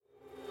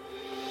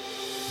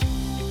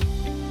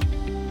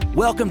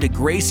Welcome to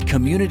Grace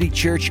Community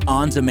Church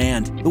On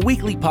Demand, the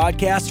weekly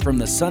podcast from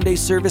the Sunday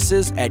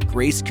services at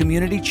Grace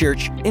Community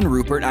Church in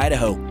Rupert,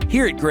 Idaho.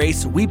 Here at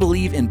Grace, we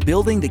believe in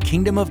building the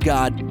kingdom of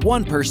God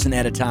one person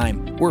at a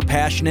time. We're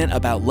passionate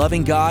about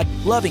loving God,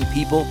 loving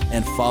people,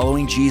 and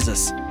following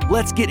Jesus.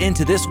 Let's get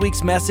into this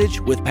week's message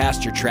with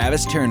Pastor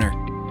Travis Turner.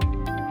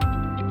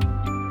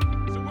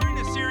 So we're in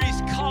a series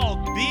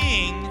called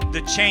Being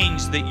the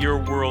Change That Your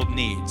World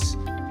Needs.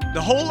 The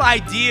whole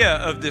idea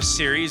of this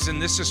series,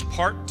 and this is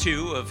part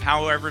 2 of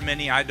however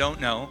many, I don't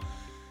know,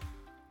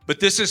 but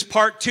this is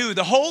part 2.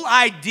 The whole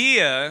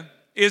idea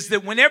is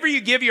that whenever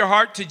you give your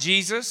heart to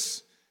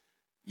Jesus,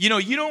 you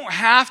don't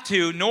have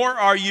to, nor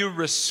are you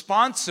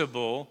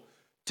responsible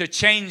to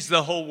change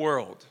the whole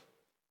world.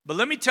 But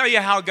let me tell you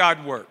how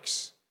God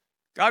works.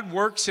 God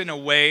works in a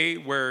way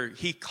where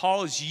He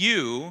calls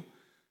you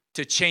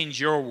to change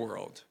your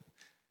world,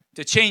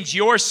 to change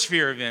your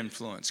sphere of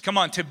influence. Come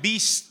on, to be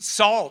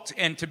salt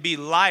and to be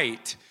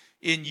light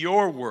in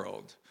your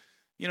world.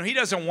 He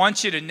doesn't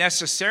want you to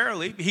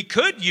necessarily, He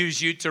could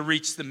use you to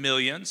reach the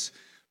millions,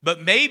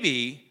 but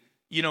maybe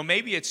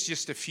it's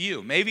just a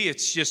few. Maybe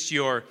it's just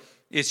your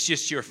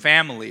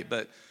family.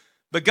 But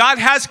God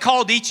has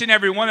called each and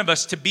every one of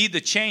us to be the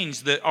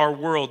change that our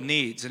world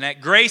needs. And at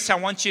Grace, I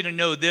want you to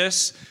know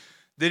this,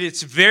 that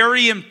it's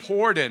very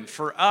important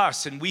for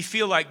us, and we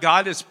feel like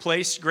God has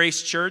placed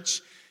Grace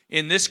Church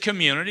in this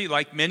community,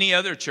 like many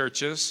other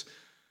churches,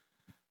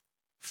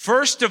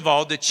 first of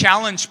all, to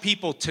challenge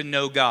people to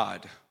know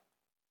God.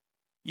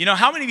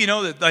 How many of you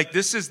know that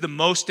this is the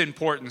most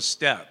important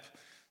step?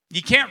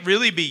 You can't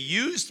really be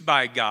used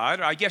by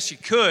God. I guess you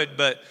could,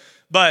 but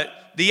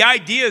the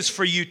idea is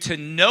for you to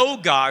know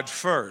God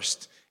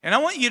first. And I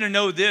want you to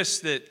know this,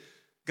 that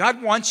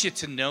God wants you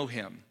to know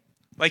Him.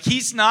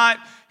 He's not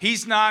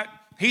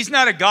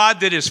a God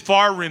that is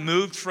far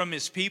removed from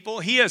His people.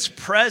 He is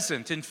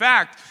present. In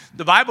fact,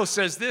 the Bible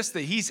says this,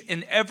 that He's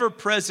an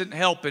ever-present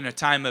help in a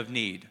time of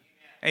need.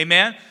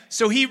 Amen?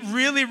 So He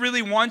really,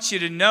 really wants you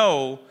to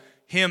know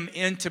Him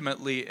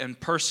intimately and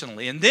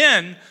personally. And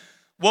then,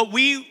 what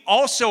we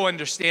also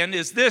understand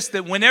is this,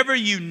 that whenever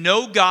you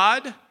know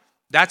God,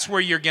 that's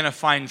where you're going to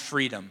find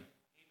freedom.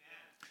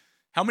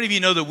 How many of you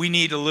know that we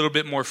need a little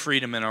bit more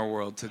freedom in our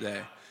world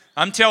today?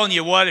 I'm telling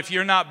you what, if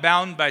you're not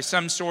bound by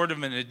some sort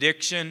of an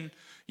addiction,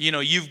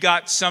 you've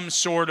got some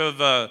sort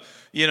of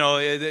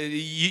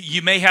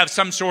you may have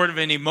some sort of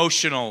an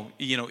emotional,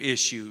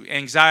 issue,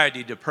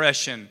 anxiety,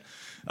 depression.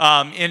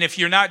 And if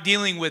you're not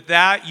dealing with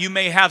that, you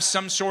may have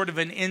some sort of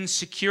an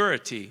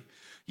insecurity.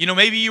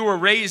 Maybe you were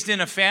raised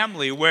in a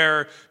family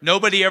where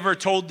nobody ever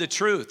told the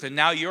truth, and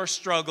now your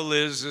struggle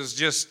is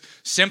just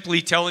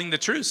simply telling the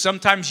truth.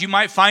 Sometimes you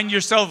might find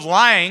yourself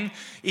lying,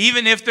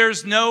 even if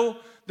there's no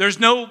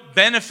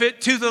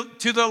benefit to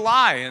the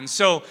lie. And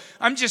so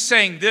I'm just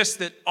saying this,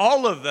 that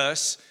all of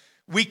us,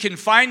 we can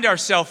find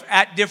ourselves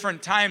at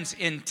different times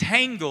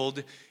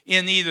entangled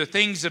in either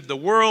things of the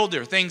world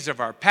or things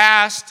of our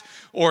past,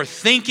 or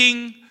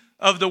thinking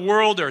of the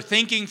world or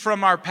thinking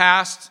from our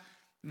past,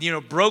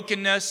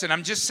 brokenness. And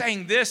I'm just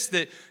saying this,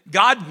 that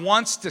God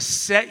wants to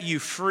set you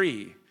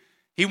free.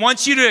 He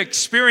wants you to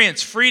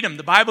experience freedom.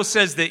 The Bible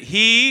says that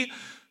he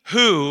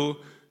who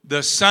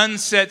the Son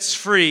sets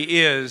free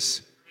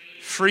is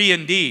free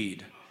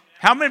indeed.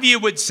 How many of you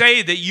would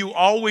say that you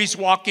always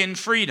walk in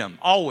freedom?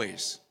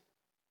 Always.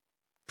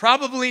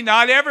 Probably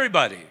not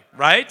everybody,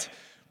 right?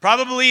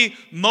 Probably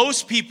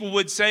most people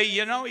would say,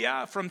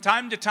 from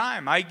time to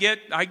time I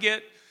get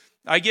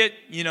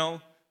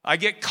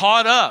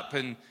caught up,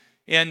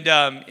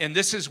 and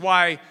this is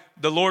why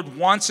the Lord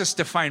wants us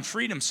to find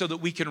freedom, so that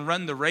we can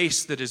run the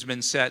race that has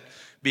been set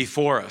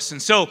before us.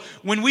 And so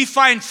when we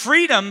find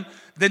freedom,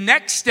 the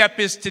next step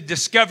is to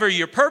discover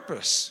your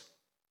purpose.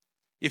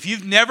 If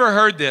you've never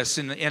heard this,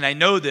 and I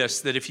know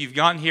this, that if you've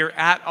gone here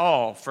at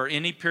all for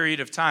any period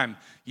of time,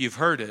 you've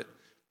heard it.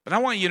 But I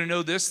want you to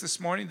know this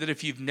morning, that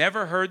if you've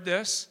never heard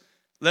this,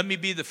 let me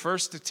be the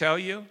first to tell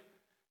you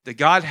that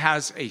God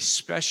has a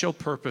special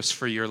purpose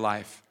for your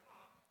life.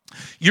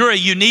 You're a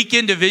unique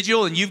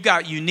individual, and you've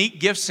got unique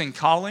gifts and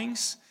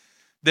callings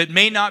that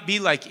may not be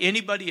like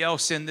anybody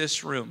else in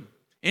this room.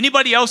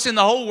 Anybody else in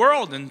the whole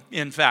world,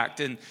 in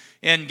fact.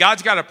 And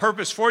God's got a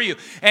purpose for you.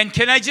 And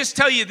can I just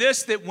tell you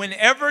this, that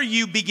whenever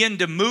you begin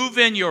to move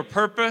in your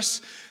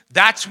purpose,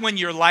 that's when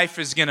your life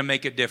is going to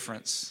make a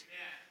difference.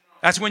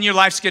 That's when your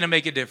life's going to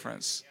make a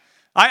difference.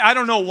 I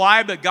don't know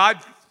why, but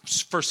God,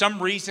 for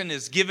some reason,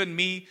 has given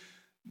me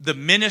the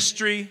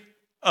ministry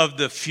of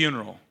the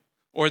funeral,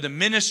 or the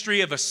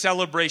ministry of a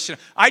celebration.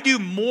 I do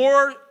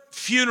more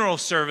funeral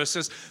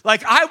services.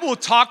 I will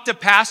talk to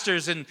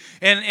pastors and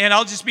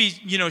I'll just be,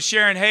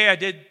 sharing, hey, I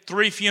did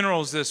 3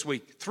 funerals this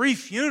week. 3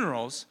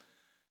 funerals?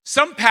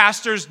 Some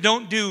pastors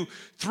don't do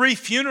 3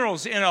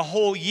 funerals in a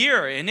whole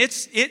year. And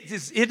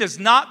it has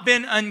not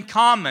been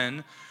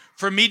uncommon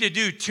for me to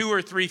do 2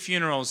 or 3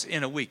 funerals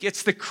in a week.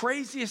 It's the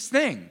craziest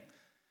thing.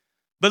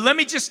 But let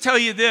me just tell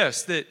you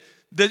this,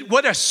 that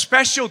what a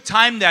special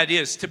time that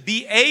is, to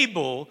be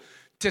able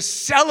to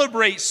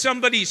celebrate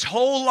somebody's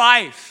whole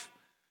life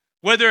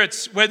Whether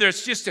it's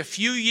just a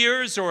few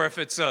years or if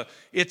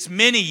it's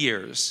many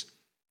years.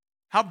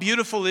 How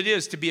beautiful it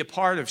is to be a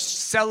part of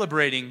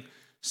celebrating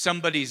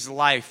somebody's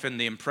life and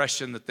the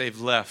impression that they've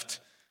left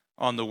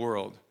on the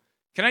world.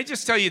 Can I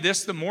just tell you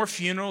this? The more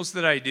funerals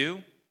that I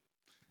do,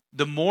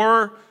 the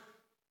more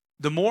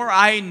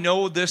I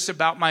know this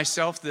about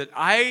myself, that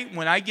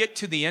when I get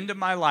to the end of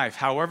my life,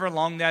 however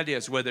long that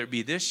is, whether it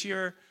be this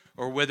year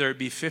or whether it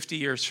be 50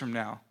 years from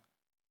now,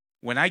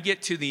 when I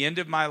get to the end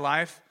of my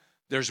life,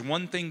 there's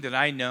one thing that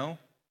I know,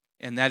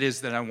 and that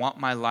is that I want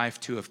my life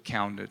to have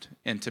counted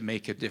and to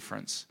make a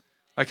difference.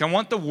 Like I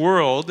want the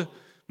world,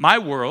 my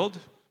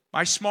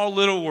small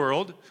little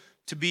world,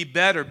 to be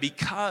better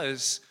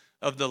because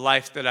of the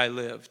life that I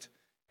lived.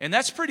 And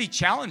that's pretty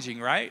challenging,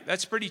 right?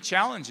 That's pretty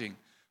challenging.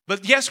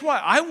 But guess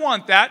what? I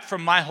want that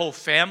from my whole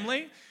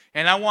family,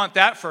 and I want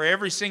that for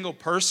every single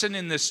person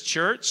in this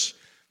church.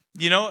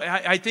 You know,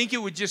 I think it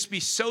would just be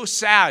so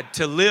sad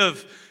to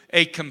live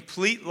a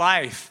complete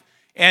life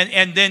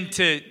and then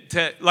to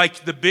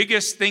like the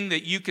biggest thing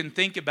that you can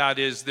think about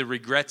is the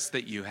regrets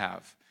that you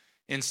have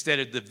instead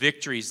of the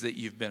victories that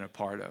you've been a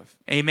part of.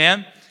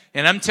 Amen?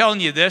 And I'm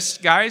telling you this,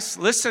 guys,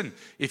 listen,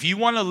 if you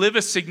want to live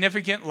a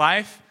significant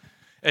life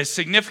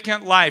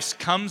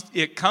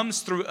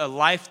comes through a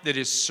life that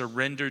is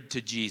surrendered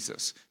to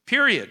Jesus,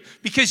 period.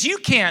 Because you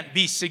can't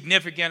be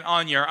significant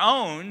on your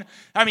own.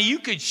 I mean, you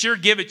could sure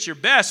give it your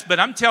best, but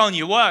I'm telling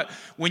you what,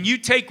 when you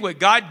take what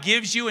God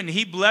gives you and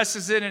He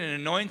blesses it and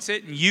anoints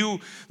it and you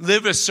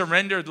live a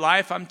surrendered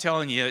life, I'm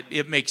telling you,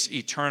 it makes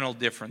eternal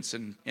difference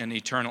and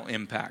eternal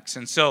impacts.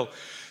 And so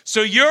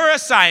your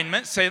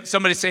assignment,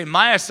 somebody say,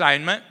 my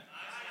assignment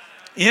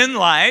in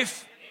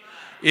life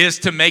is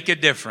to make a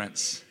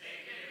difference.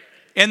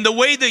 And the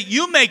way that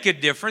you make a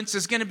difference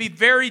is going to be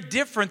very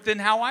different than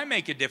how I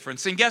make a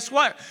difference. And guess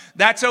what?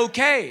 That's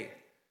okay.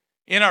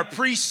 In our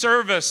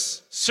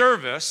pre-service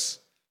service,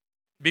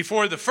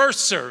 before the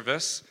first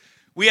service,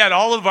 we had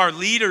all of our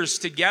leaders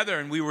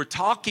together and we were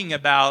talking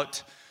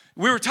about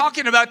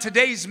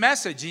today's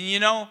message. And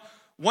you know,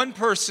 one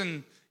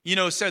person,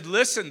 said,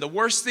 listen, the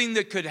worst thing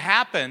that could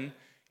happen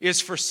is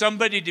for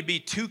somebody to be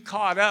too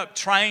caught up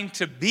trying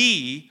to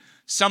be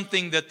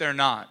something that they're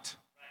not.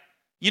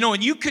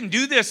 And you can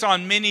do this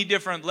on many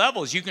different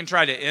levels. You can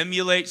try to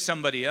emulate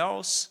somebody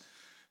else.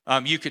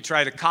 You could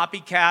try to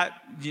copycat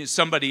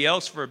somebody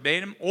else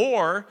verbatim.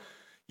 Or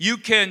you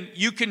can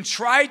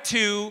try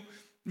to,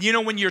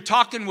 when you're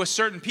talking with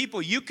certain people,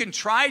 you can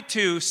try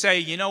to say,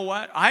 you know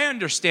what? I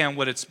understand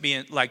what it's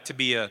like to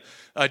be a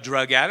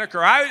drug addict.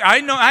 Or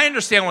I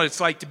understand what it's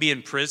like to be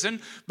in prison.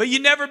 But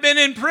you've never been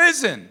in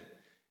prison.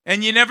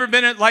 And you never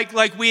been like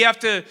we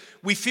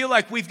feel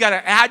like we've got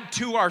to add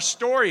to our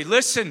story.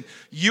 Listen,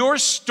 your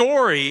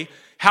story,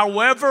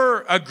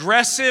 however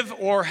aggressive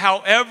or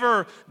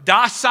however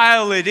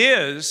docile it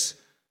is,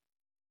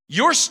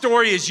 your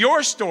story is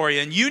your story.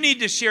 And you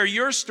need to share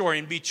your story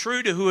and be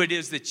true to who it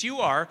is that you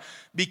are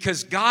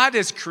because God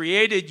has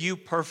created you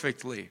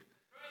perfectly.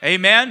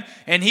 Amen?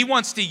 And He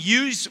wants to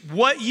use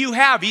what you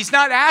have. He's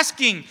not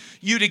asking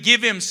you to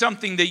give Him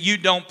something that you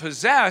don't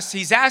possess.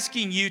 He's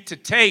asking you to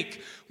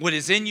take what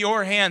is in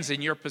your hands,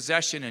 in your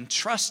possession, and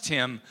trust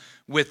Him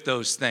with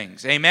those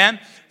things. Amen?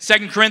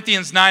 2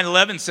 Corinthians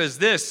 9:11 says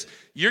this,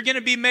 you're going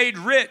to be made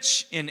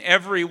rich in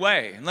every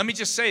way. And let me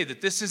just say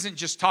that this isn't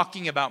just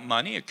talking about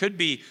money. It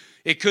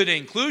could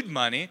include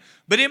money,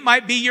 but it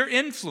might be your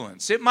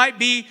influence. It might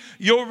be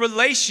your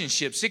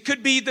relationships. It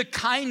could be the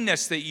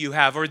kindness that you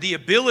have or the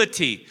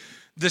ability,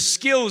 the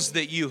skills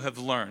that you have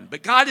learned.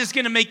 But God is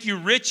going to make you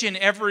rich in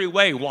every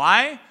way.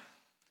 Why?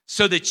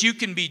 So that you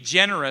can be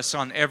generous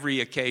on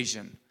every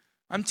occasion.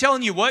 I'm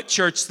telling you what,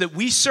 church, that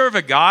we serve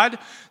a God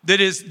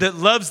that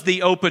loves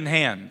the open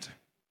hand,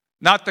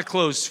 not the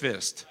closed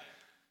fist.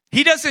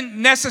 He doesn't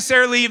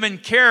necessarily even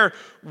care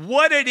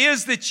what it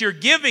is that you're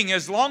giving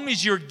as long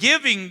as you're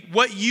giving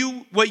what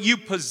you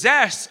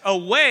possess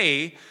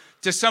away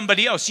to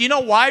somebody else. You know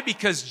why?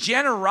 Because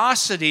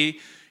generosity,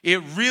 it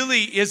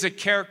really is a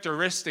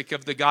characteristic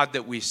of the God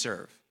that we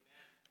serve,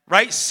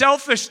 right?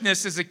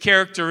 Selfishness is a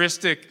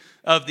characteristic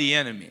of the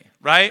enemy,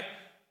 right?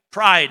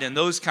 Pride and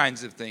those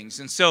kinds of things.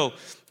 And so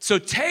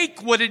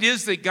take what it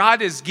is that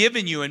God has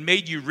given you and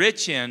made you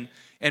rich in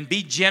and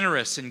be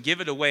generous and give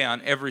it away on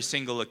every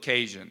single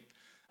occasion.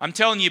 I'm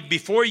telling you,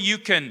 before you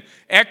can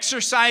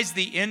exercise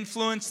the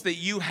influence that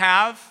you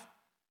have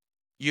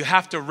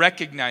to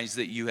recognize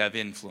that you have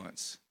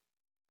influence.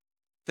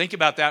 Think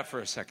about that for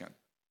a second.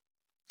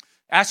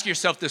 Ask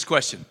yourself this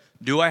question,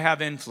 do I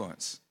have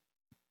influence?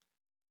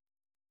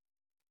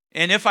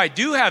 And if I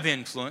do have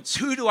influence,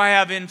 who do I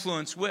have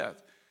influence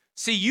with?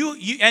 See, you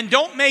and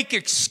don't make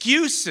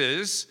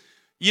excuses.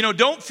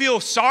 Don't feel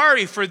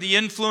sorry for the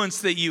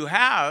influence that you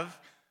have.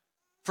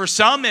 For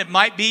some, it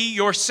might be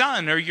your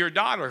son or your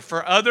daughter.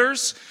 For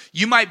others,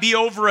 you might be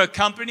over a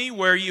company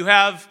where you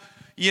have,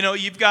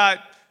 you've got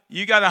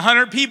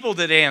 100 people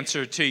that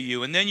answer to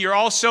you, and then you're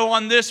also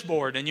on this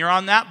board and you're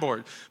on that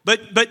board.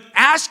 But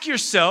ask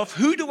yourself,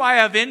 who do I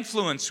have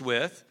influence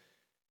with?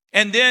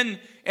 And then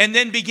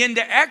then begin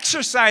to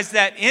exercise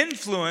that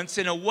influence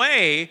in a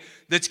way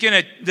that's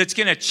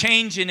gonna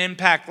change and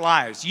impact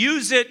lives.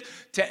 Use it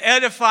to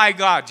edify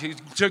God,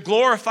 to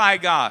glorify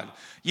God.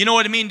 You know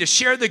what I mean? To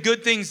share the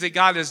good things that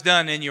God has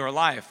done in your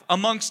life,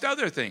 amongst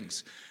other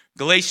things.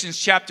 Galatians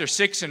chapter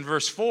 6 and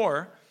verse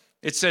 4,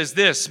 it says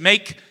this: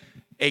 make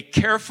a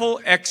careful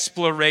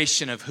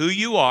exploration of who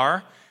you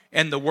are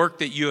and the work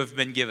that you have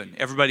been given.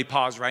 Everybody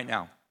pause right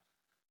now.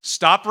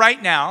 Stop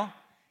right now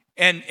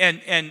and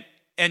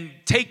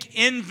take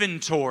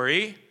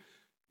inventory.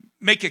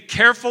 Make a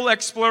careful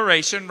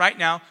exploration right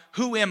now.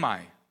 Who am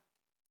I?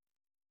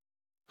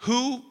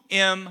 Who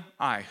am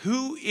I?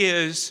 Who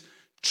is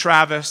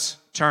Travis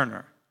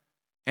Turner?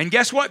 And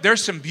guess what?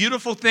 There's some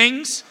beautiful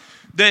things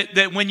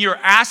that when you're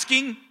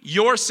asking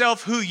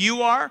yourself who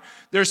you are,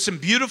 there's some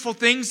beautiful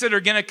things that are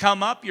going to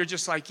come up. You're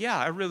just like, yeah,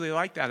 I really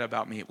like that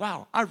about me.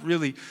 Wow, I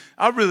really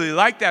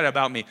like that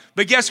about me.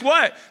 But guess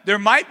what? There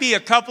might be a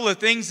couple of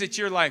things that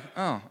you're like,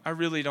 oh, I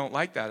really don't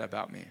like that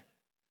about me.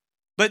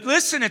 But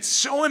listen, it's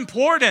so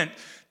important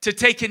to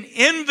take an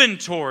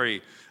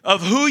inventory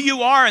of who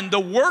you are and the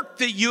work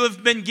that you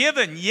have been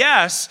given.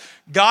 Yes,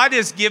 God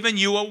has given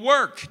you a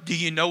work. Do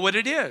you know what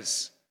it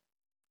is?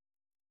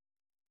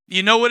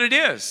 You know what it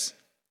is?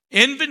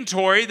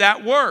 Inventory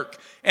that work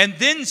and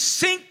then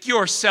sink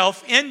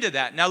yourself into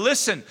that. Now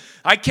listen,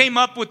 I came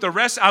up with the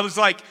rest. I was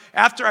like,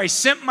 after I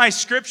sent my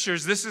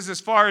scriptures, this is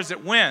as far as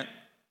it went.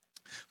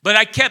 But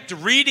I kept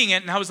reading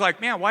it and I was like,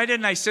 man, why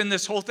didn't I send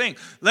this whole thing?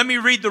 Let me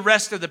read the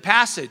rest of the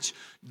passage.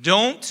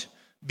 Don't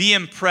be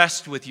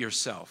impressed with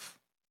yourself.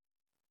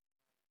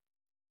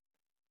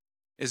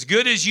 As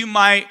good as you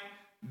might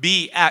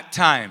be at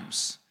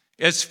times,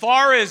 as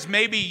far as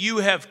maybe you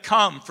have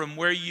come from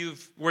where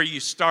you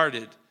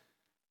started,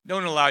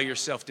 don't allow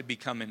yourself to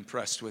become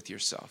impressed with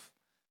yourself.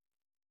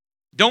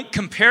 Don't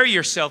compare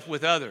yourself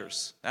with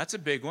others. That's a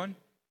big one,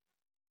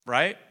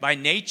 right? By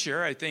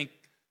nature, I think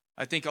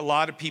a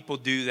lot of people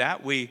do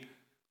that. We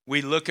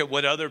look at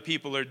what other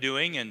people are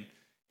doing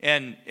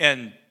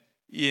and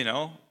you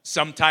know,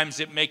 sometimes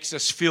it makes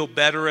us feel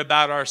better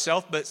about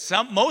ourselves, but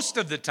most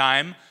of the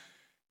time,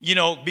 you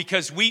know,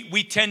 because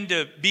we tend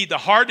to be the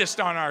hardest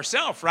on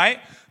ourselves, right?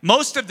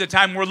 Most of the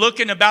time we're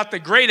looking about the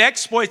great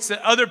exploits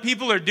that other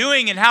people are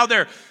doing and how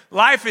their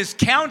life is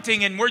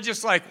counting, and we're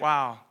just like,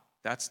 wow,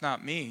 that's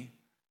not me.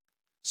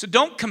 So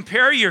don't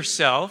compare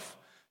yourself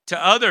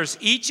to others.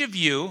 Each of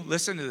you,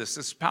 listen to this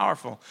is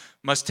powerful,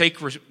 must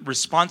take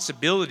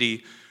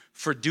responsibility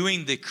for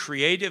doing the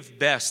creative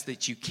best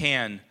that you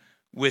can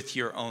with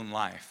your own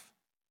life.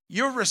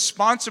 You're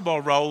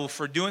responsible, Raul,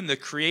 for doing the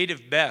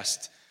creative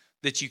best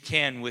that you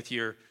can with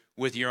your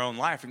own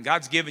life. And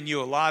God's given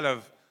you a lot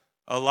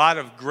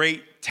of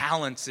great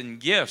talents and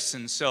gifts.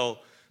 And so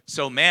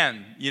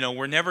man, you know,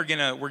 we're never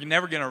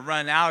gonna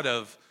run out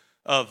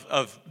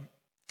of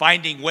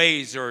finding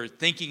ways or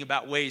thinking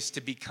about ways to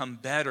become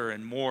better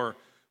and more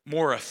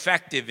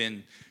effective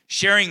in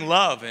sharing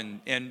love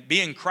and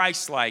being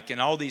Christ-like and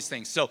all these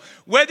things. So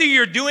whether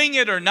you're doing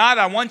it or not,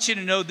 I want you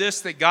to know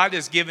this, that God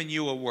has given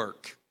you a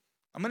work.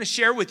 I'm going to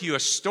share with you a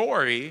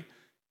story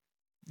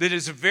that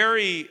is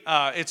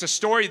it's a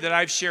story that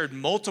I've shared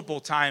multiple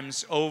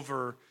times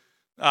over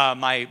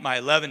my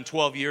 11,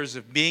 12 years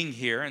of being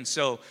here. And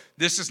so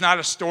this is not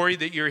a story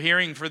that you're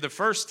hearing for the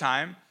first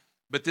time,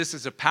 but this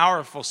is a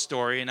powerful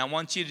story. And I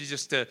want you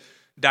to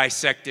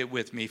dissect it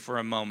with me for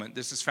a moment.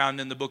 This is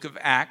found in the book of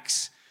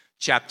Acts,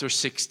 chapter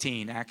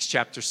 16. Acts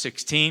chapter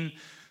 16.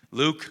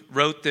 Luke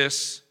wrote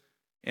this,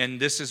 and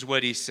this is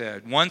what he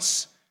said.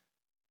 Once,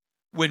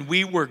 when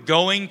we were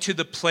going to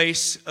the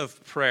place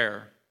of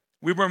prayer,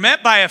 we were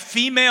met by a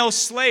female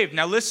slave.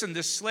 Now listen,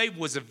 this slave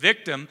was a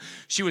victim.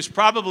 She was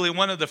probably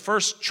one of the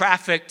first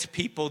trafficked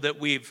people that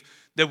we've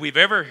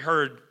ever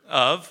heard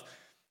of.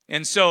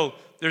 And so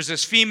there's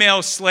this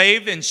female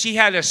slave, and she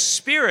had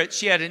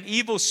an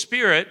evil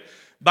spirit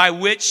by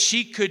which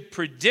she could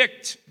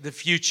predict the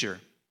future.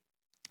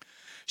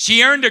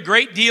 She earned a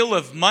great deal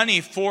of money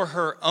for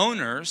her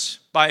owners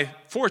by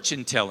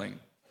fortune telling.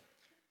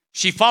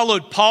 She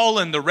followed Paul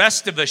and the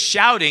rest of us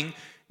shouting,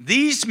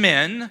 "These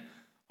men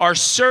are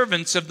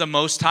servants of the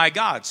Most High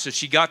God." So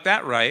she got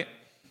that right.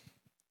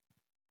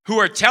 "Who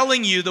are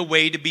telling you the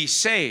way to be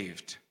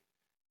saved."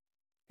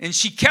 And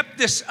she kept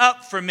this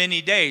up for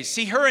many days.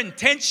 See, her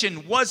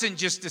intention wasn't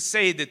just to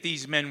say that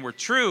these men were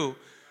true.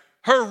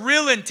 Her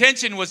real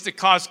intention was to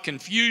cause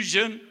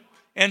confusion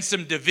and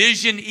some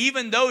division,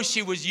 even though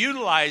she was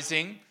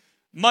utilizing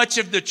much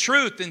of the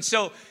truth. And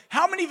so,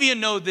 how many of you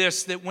know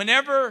this, that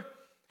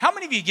how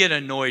many of you get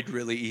annoyed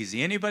really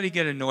easy? Anybody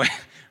get annoyed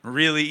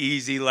really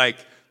easy? Like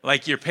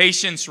your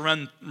patience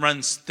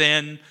runs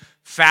thin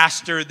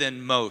faster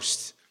than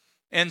most.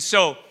 And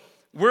so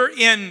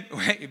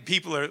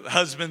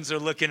husbands are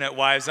looking at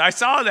wives. I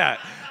saw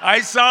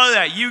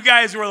that. You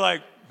guys were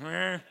like,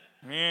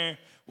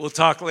 we'll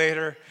talk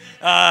later.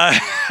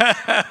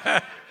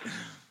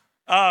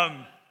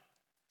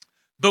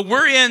 But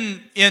we're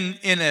in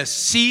a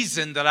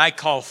season that I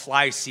call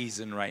fly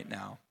season right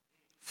now.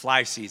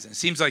 Fly season. It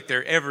seems like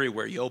they're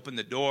everywhere. You open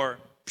the door,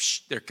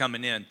 they're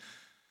coming in.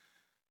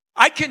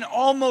 I can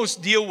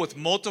almost deal with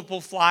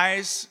multiple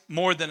flies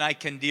more than I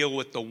can deal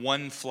with the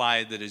one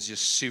fly that is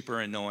just super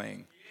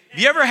annoying. Have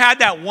you ever had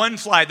that one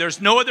fly?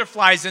 There's no other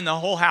flies in the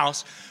whole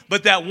house,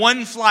 but that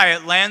one fly,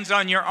 it lands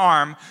on your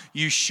arm,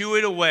 you shoo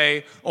it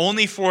away,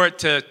 only for it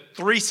to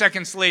 3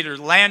 seconds later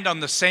land on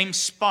the same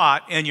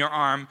spot in your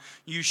arm.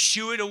 You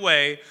shoo it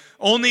away,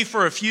 only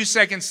for a few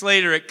seconds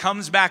later it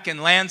comes back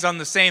and lands on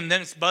the same,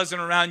 then it's buzzing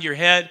around your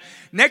head.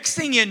 Next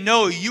thing you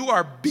know, you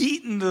are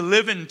beating the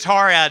living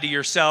tar out of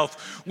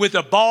yourself with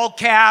a ball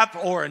cap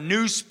or a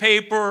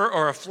newspaper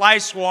or a fly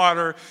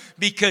swatter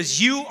because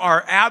you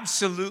are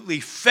absolutely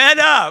fed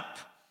up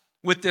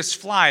with this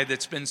fly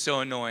that's been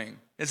so annoying.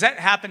 Has that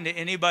happened to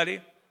anybody?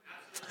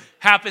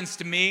 Happens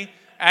to me,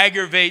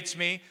 aggravates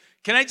me.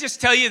 Can I just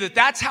tell you that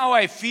that's how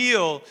I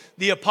feel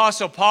the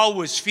Apostle Paul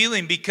was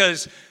feeling,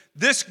 because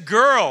this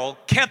girl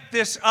kept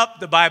this up,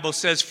 the Bible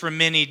says, for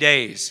many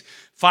days.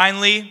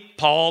 Finally,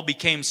 Paul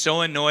became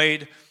so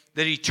annoyed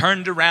that he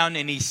turned around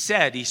and he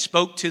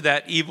spoke to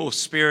that evil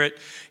spirit,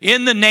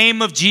 "In the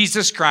name of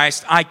Jesus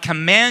Christ, I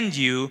command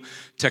you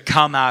to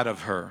come out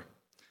of her."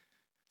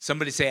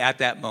 Somebody say, at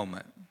that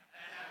moment.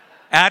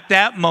 At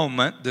that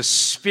moment, the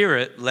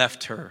spirit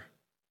left her.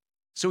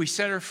 So he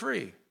set her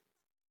free.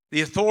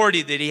 The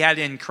authority that he had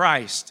in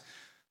Christ,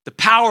 the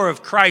power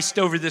of Christ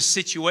over this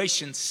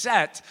situation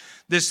set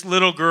this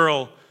little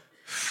girl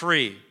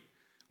free.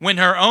 When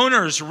her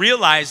owners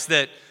realized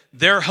that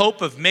their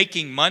hope of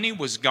making money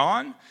was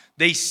gone,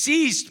 they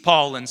seized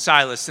Paul and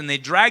Silas and they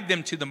dragged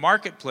them to the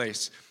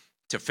marketplace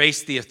to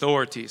face the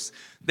authorities.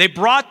 They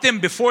brought them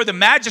before the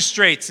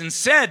magistrates and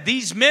said,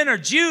 "These men are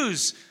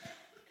Jews,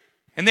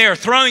 and they are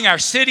throwing our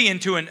city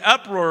into an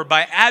uproar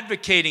by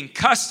advocating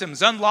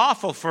customs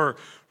unlawful for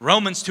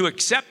Romans to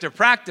accept or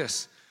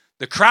practice."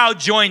 The crowd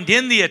joined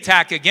in the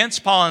attack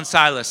against Paul and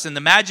Silas, and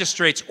the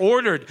magistrates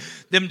ordered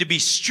them to be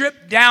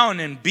stripped down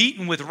and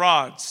beaten with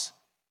rods.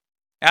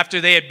 After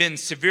they had been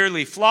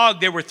severely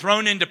flogged, they were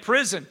thrown into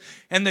prison,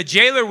 and the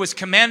jailer was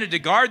commanded to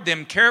guard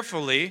them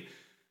carefully.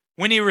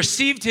 When he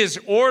received his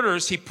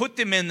orders, he put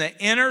them in the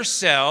inner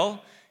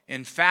cell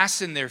and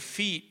fastened their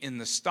feet in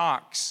the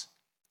stocks.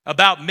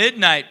 About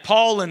midnight,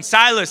 Paul and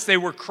Silas, they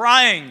were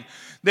crying,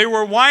 they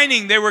were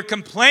whining, they were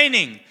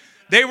complaining.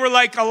 They were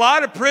like a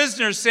lot of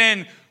prisoners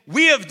saying,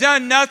 "We have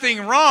done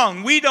nothing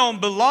wrong. We don't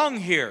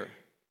belong here."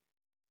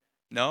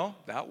 No,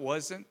 that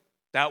wasn't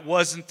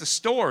the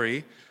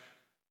story.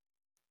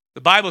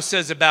 The Bible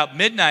says about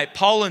midnight,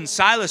 Paul and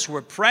Silas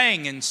were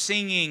praying and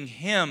singing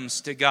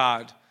hymns to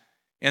God,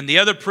 and the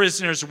other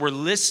prisoners were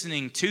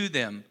listening to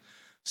them.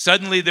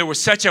 Suddenly, there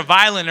was such a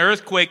violent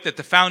earthquake that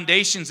the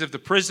foundations of the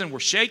prison were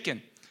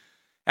shaken.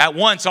 At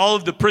once, all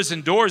of the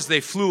prison doors, they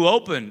flew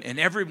open, and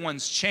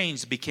everyone's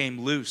chains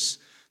became loose.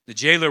 The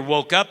jailer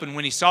woke up, and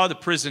when he saw the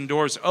prison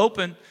doors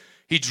open,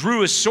 he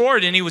drew his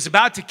sword, and he was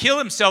about to kill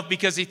himself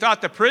because he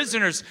thought the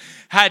prisoners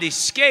had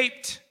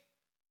escaped.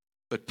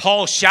 But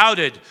Paul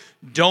shouted,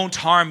 "Don't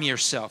harm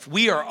yourself.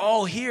 We are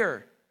all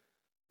here."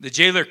 The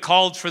jailer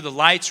called for the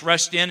lights,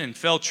 rushed in, and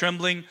fell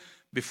trembling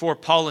before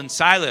Paul and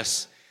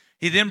Silas.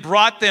 He then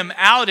brought them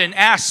out and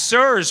asked,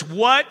 "Sirs,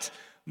 what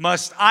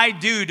must I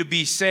do to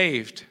be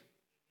saved?"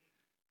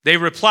 They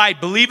replied,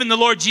 "Believe in the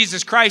Lord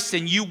Jesus Christ,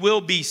 and you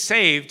will be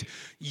saved,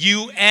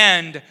 you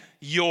and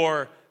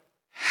your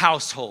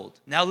household."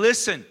 Now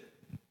listen,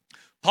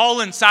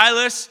 Paul and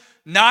Silas,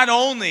 not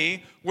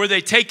only were they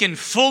taking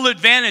full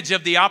advantage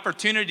of the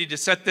opportunity to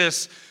set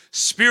this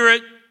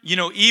spirit,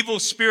 evil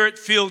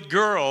spirit-filled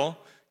girl,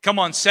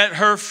 set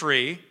her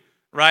free,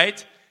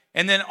 right?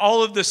 And then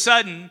all of a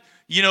sudden,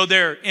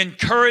 they're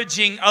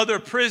encouraging other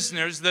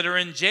prisoners that are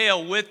in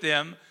jail with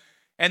them.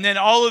 And then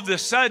all of a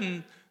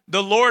sudden,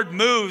 God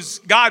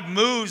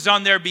moves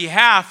on their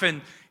behalf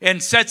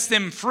and sets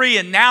them free.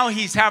 And now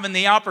he's having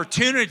the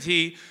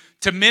opportunity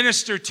to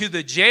minister to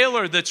the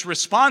jailer that's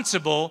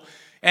responsible.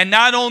 And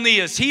not only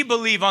does he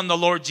believe on the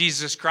Lord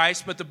Jesus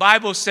Christ, but the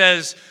Bible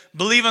says,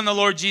 believe on the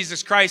Lord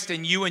Jesus Christ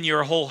and you and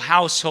your whole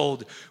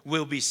household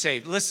will be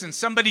saved. Listen,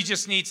 somebody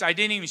just needs, I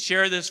didn't even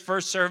share this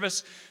first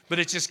service, but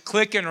it's just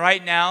clicking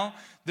right now,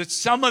 that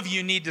some of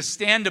you need to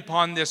stand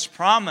upon this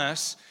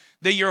promise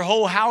that your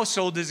whole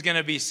household is going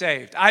to be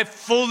saved. I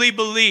fully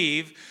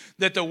believe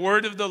that the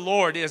word of the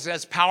Lord is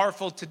as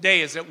powerful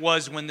today as it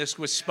was when this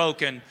was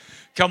spoken,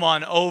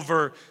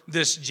 over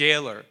this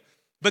jailer.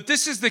 But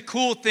this is the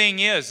cool thing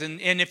is, and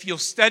if you'll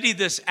study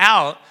this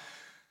out,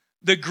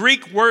 the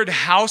Greek word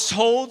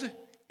household,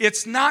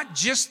 it's not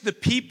just the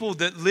people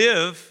that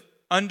live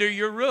under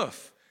your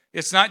roof.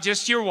 It's not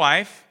just your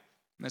wife.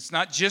 It's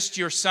not just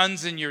your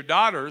sons and your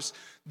daughters.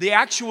 The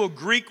actual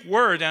Greek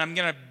word, and I'm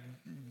going to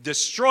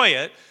destroy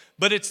it,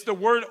 but it's the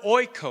word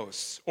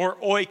oikos or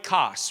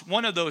oikos,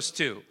 one of those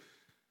two.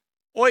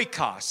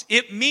 Oikos.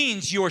 It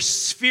means your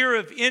sphere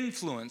of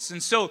influence.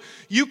 And so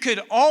you could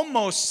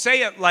almost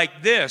say it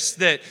like this,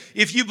 that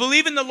if you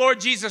believe in the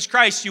Lord Jesus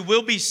Christ, you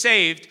will be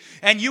saved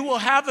and you will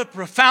have a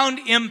profound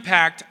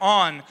impact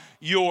on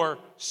your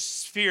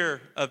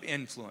sphere of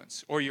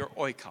influence or your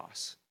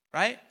oikos,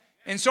 right?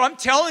 And so I'm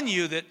telling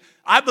you that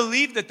I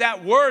believe that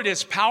that word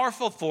is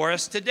powerful for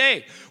us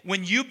today.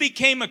 When you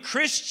became a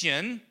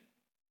Christian,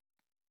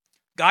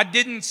 God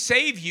didn't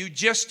save you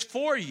just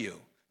for you.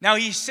 Now,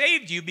 he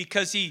saved you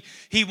because he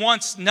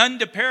wants none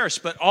to perish,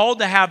 but all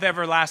to have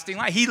everlasting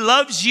life. He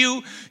loves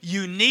you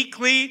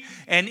uniquely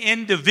and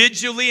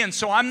individually, and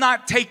so I'm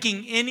not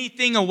taking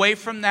anything away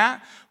from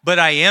that, but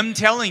I am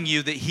telling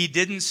you that he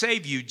didn't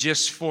save you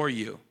just for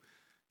you.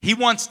 He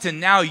wants to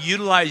now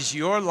utilize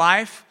your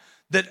life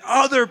that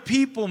other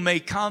people may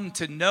come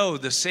to know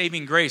the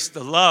saving grace,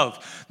 the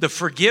love, the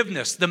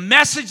forgiveness, the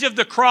message of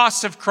the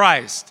cross of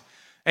Christ.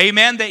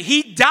 Amen, that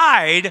he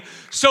died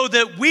so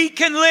that we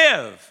can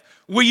live.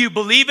 Will you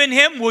believe in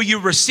him? Will you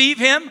receive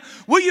him?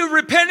 Will you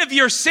repent of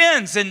your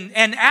sins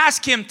and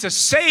ask him to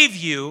save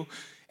you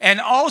and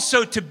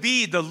also to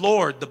be the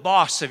Lord, the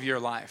boss of your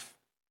life?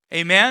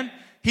 Amen?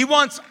 He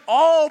wants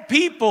all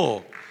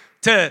people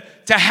to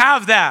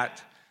have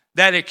that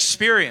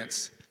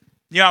experience.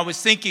 You know, I was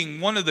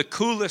thinking one of the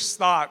coolest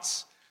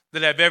thoughts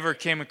that I've ever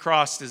came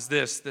across is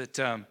this,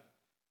 that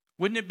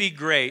wouldn't it be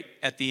great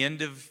at the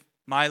end of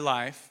my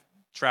life,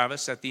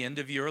 Travis, at the end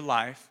of your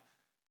life,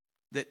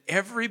 that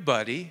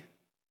everybody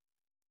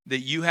that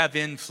you have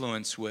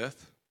influence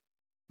with,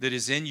 that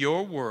is in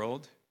your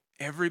world,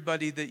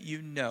 everybody that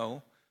you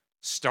know,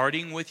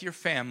 starting with your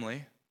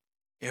family,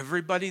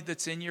 everybody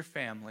that's in your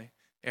family,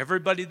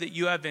 everybody that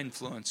you have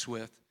influence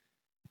with,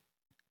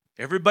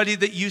 everybody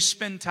that you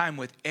spend time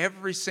with,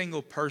 every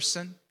single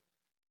person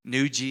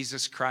knew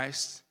Jesus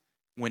Christ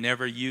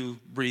whenever you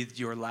breathed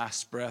your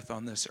last breath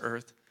on this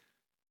earth.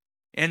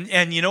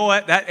 And you know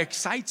what? That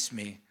excites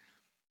me.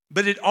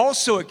 But it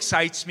also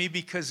excites me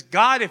because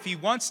God, if he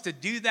wants to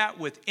do that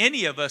with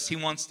any of us, he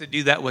wants to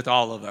do that with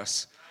all of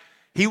us.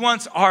 He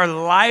wants our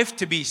life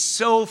to be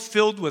so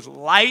filled with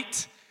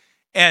light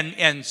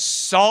and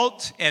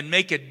salt and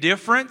make a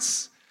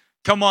difference.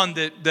 Come on,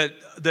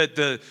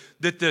 that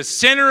the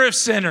sinner of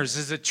sinners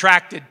is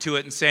attracted to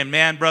it and saying,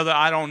 man, brother,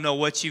 I don't know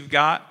what you've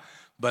got,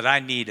 but I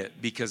need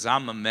it because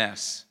I'm a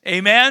mess.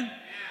 Amen?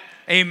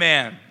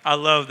 Amen. I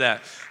love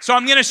that. So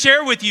I'm going to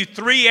share with you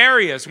 3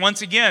 areas.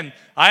 Once again,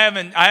 I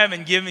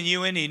haven't given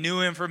you any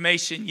new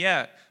information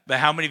yet, but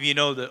how many of you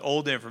know that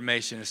old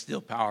information is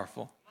still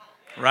powerful?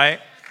 Right?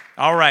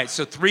 All right.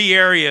 So 3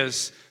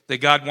 areas that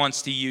God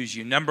wants to use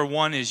you. Number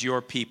 1 is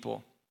your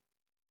people.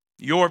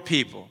 Your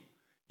people.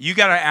 You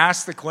got to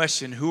ask the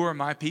question, who are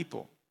my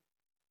people?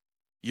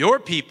 Your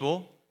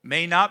people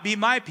may not be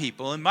my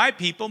people, and my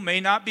people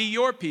may not be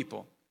your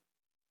people.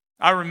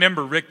 I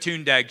remember Rick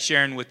Toondag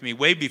sharing with me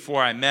way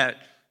before I met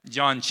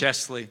John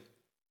Chesley,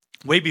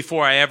 way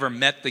before I ever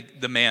met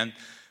the man.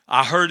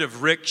 I heard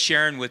of Rick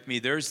sharing with me,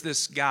 there's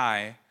this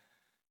guy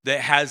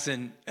that has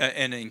an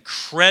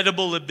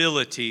incredible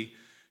ability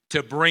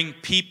to bring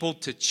people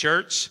to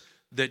church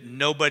that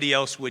nobody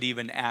else would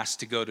even ask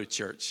to go to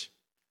church.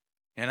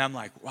 And I'm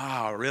like,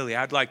 wow, really?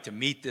 I'd like to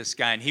meet this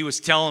guy. And he was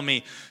telling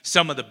me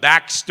some of the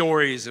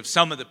backstories of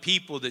some of the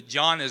people that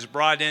John has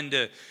brought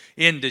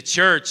into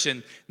church.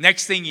 And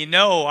next thing you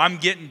know, I'm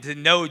getting to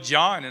know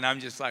John. And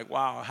I'm just like,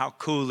 wow, how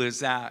cool is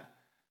that?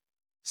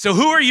 So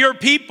who are your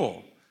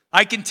people?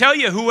 I can tell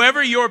you,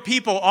 whoever your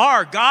people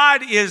are,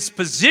 God is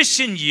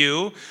positioned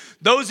you.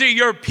 Those are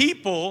your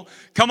people.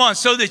 Come on,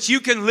 so that you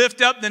can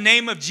lift up the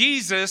name of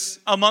Jesus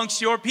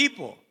amongst your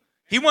people.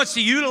 He wants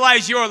to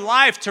utilize your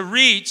life to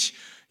reach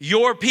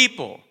your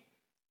people,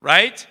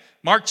 right?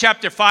 Mark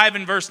chapter 5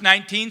 and verse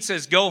 19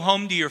 says, go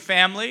home to your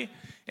family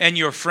and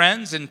your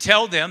friends and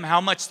tell them how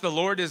much the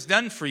Lord has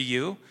done for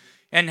you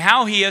and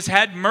how he has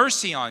had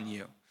mercy on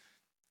you.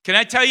 Can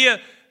I tell you,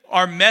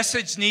 our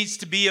message needs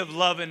to be of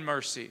love and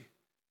mercy.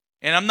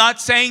 And I'm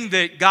not saying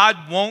that God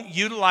won't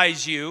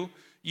utilize you,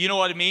 you know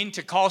what I mean,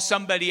 to call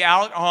somebody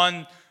out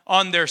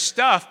on their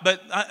stuff.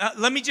 But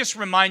let me just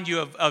remind you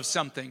of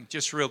something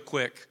just real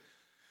quick.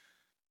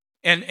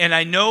 And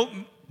I know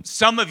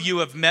some of you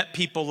have met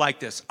people like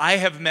this. I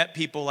have met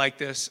people like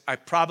this. I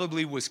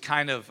probably was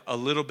kind of a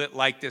little bit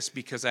like this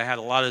because I had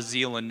a lot of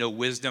zeal and no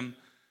wisdom.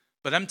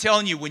 But I'm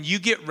telling you, when you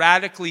get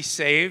radically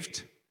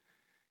saved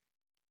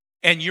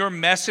and your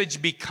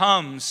message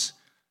becomes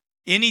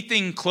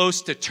anything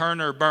close to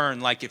turn or burn,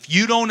 like if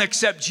you don't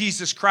accept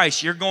Jesus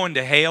Christ, you're going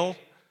to hell,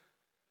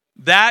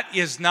 that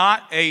is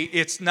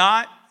it's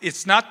not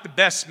the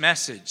best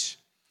message.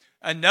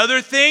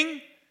 Another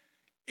thing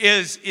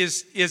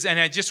is, and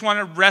I just want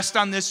to rest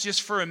on this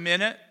just for a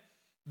minute,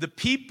 the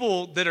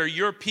people that are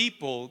your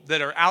people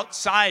that are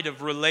outside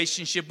of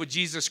relationship with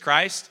Jesus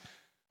Christ,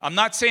 I'm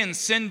not saying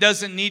sin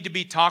doesn't need to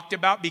be talked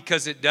about,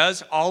 because it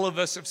does. All of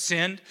us have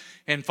sinned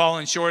and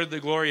fallen short of the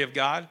glory of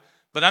God.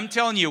 But I'm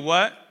telling you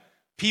what,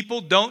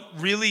 people don't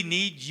really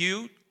need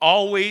you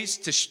always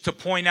to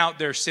point out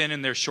their sin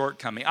and their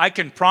shortcoming. I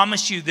can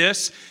promise you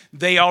this,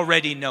 they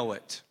already know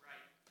it.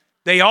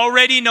 They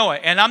already know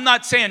it. And I'm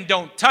not saying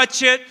don't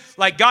touch it.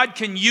 Like God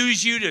can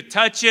use you to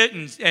touch it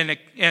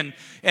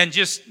and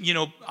just,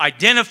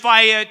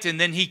 identify it, and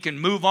then he can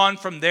move on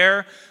from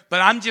there. But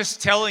I'm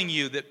just telling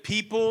you that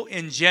people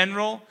in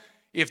general,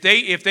 if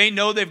they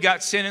know they've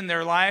got sin in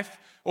their life,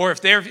 or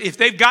if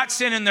they've got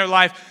sin in their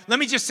life, let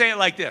me just say it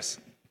like this.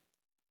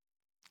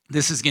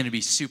 This is going to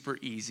be super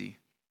easy.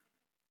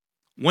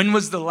 When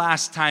was the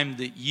last time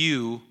that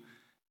you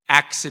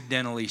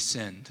accidentally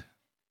sinned?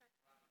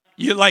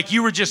 You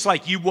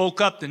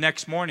woke up the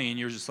next morning and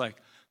you're just like,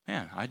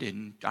 man,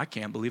 I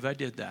can't believe I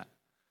did that.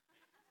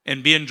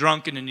 And being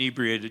drunk and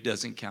inebriated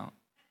doesn't count.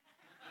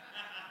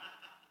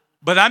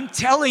 But I'm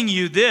telling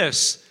you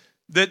this,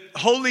 that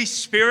Holy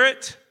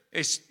Spirit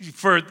is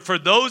for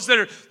those that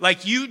are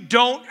like, you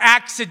don't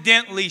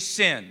accidentally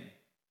sin.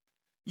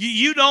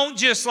 You don't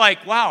just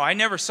like, wow, I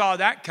never saw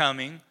that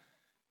coming.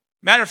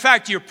 Matter of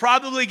fact, you're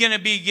probably going to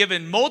be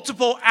given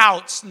multiple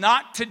outs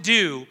not to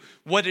do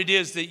what it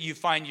is that you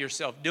find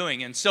yourself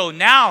doing. And so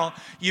now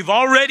you've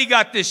already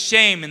got this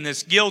shame and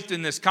this guilt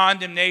and this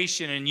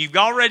condemnation, and you've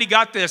already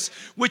got this,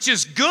 which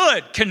is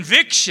good,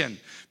 conviction,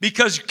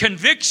 because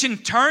conviction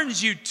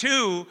turns you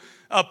to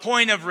a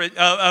point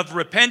of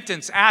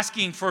repentance,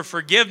 asking for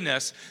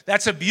forgiveness.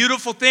 That's a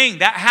beautiful thing.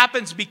 That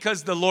happens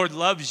because the Lord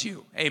loves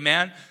you.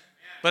 Amen?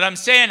 But I'm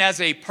saying as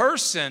a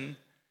person,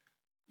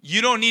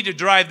 you don't need to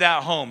drive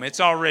that home. It's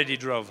already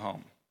drove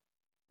home.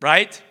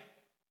 Right?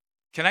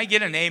 Can I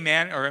get an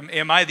amen? Or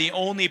am I the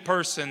only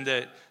person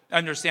that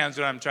understands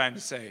what I'm trying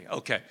to say?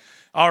 Okay.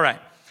 All right.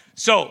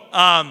 So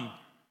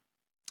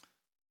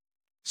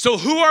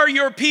who are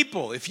your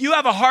people? If you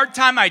have a hard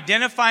time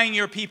identifying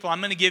your people, I'm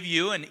going to give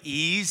you an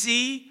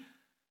easy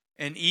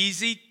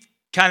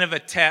kind of a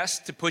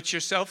test to put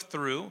yourself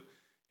through.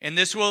 And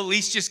this will at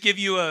least just give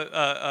you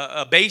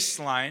a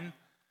baseline.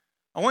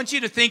 I want you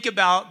to think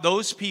about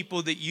those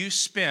people that you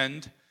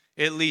spend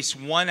at least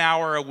 1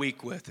 hour a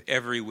week with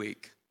every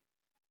week.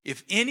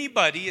 If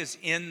anybody is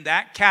in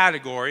that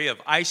category of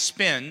I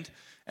spend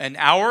an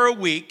hour a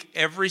week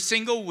every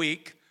single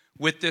week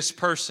with this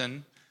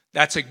person,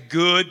 that's a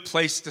good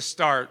place to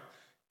start.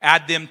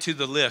 Add them to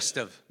the list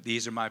of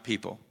these are my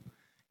people.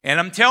 And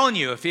I'm telling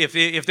you,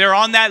 if they're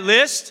on that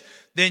list,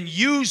 then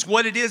use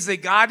what it is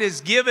that God has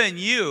given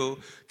you.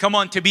 Come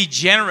on, to be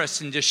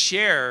generous and to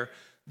share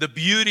the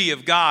beauty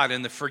of God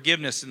and the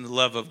forgiveness and the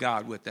love of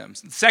God with them.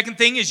 The second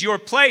thing is your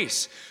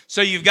place.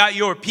 So you've got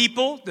your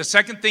people. The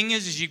second thing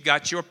is you've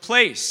got your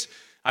place.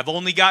 I've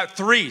only got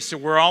 3, so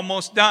we're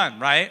almost done,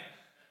 right?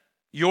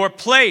 Your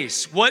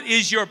place. What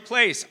is your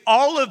place?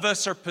 All of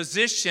us are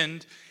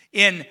positioned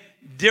in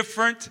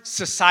different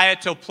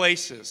societal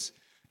places.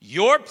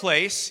 Your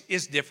place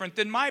is different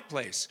than my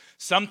place.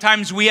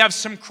 Sometimes we have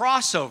some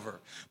crossover,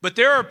 but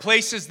there are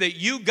places that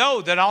you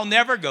go that I'll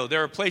never go.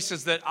 There are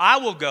places that I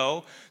will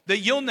go that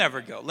you'll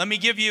never go. Let me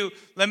give you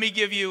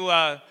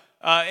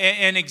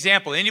an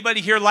example.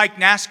 Anybody here like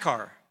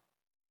NASCAR?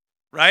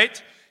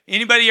 Right?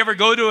 Anybody ever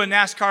go to a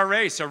NASCAR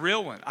race, a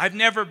real one? I've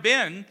never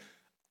been.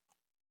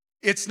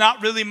 It's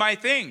not really my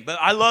thing, but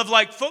I love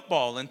like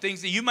football and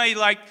things that you may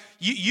like.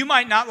 You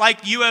might not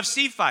like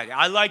UFC fighting.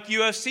 I like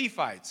UFC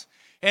fights.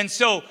 And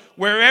so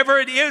wherever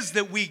it is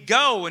that we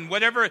go and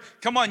whatever,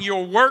 come on,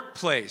 your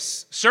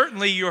workplace,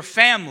 certainly your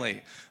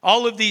family,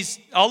 all of these,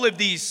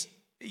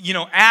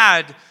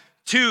 add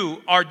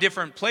to our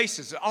different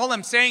places. All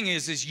I'm saying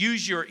is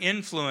use your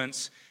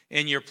influence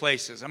in your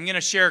places. I'm going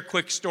to share a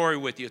quick story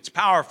with you. It's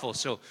powerful,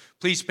 so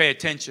please pay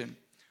attention.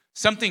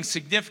 Something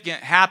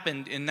significant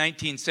happened in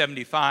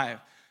 1975.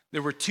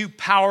 There were 2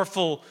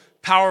 powerful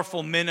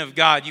men of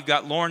God. You've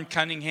got Loren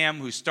Cunningham,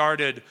 who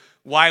started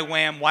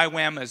YWAM.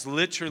 YWAM has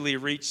literally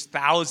reached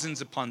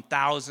thousands upon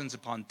thousands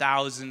upon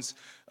thousands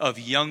of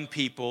young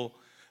people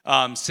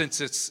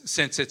since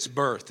its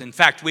birth. In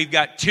fact, we've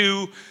got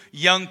 2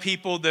 young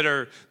people that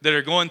are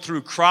going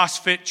through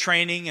CrossFit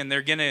training, and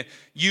they're going to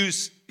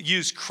use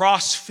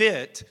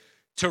CrossFit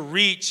to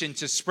reach and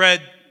to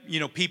spread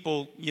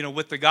people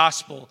with the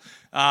gospel.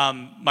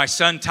 My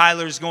son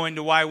Tyler's going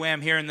to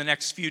YWAM here in the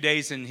next few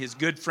days, and his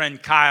good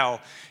friend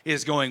Kyle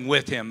is going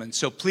with him. And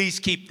so please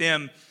keep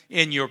them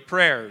in your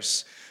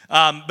prayers.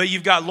 But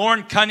you've got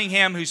Loren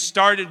Cunningham, who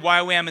started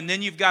YWAM, and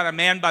then you've got a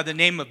man by the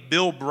name of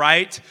Bill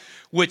Bright,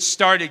 which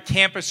started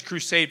Campus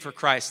Crusade for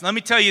Christ. Let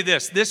me tell you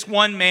this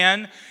one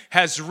man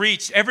has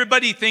reached,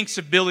 everybody thinks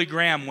of Billy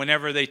Graham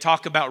whenever they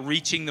talk about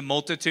reaching the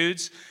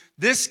multitudes.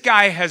 This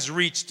guy has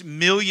reached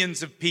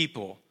millions of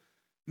people.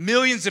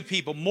 Millions of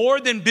people, more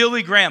than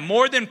Billy Graham,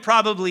 more than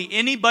probably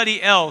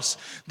anybody else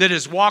that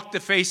has walked the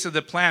face of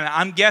the planet.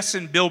 I'm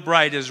guessing Bill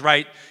Bright is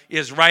right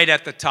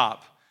at the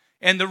top.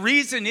 And the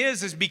reason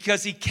is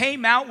because he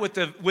came out with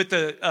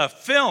a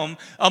film,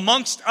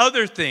 amongst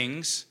other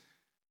things,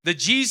 the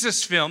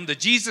Jesus film, the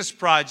Jesus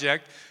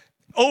Project.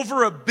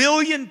 Over 1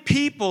 billion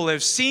people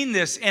have seen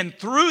this, and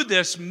through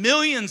this,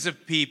 millions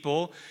of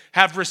people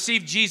have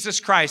received Jesus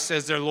Christ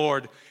as their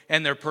Lord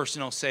and their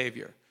personal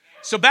Savior.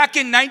 So back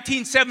in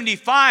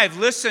 1975,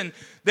 listen,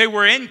 they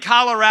were in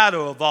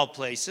Colorado of all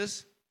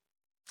places.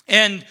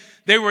 And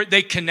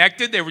they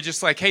connected. They were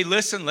just like, hey,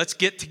 listen, let's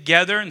get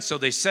together. And so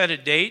they set a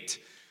date.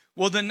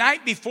 Well, the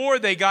night before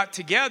they got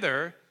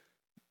together,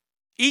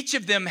 each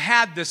of them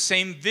had the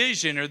same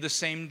vision or the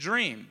same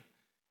dream.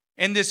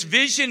 And this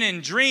vision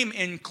and dream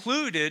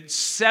included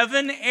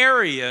 7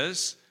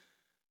 areas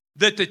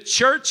that the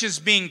church is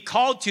being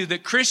called to,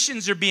 that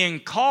Christians are being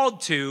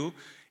called to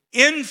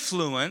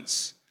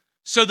influence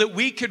so that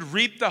we could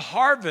reap the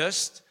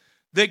harvest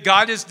that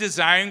God is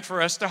desiring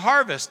for us to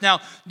harvest.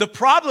 Now, the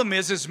problem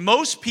is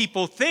most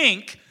people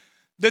think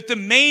that the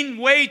main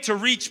way to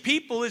reach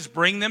people is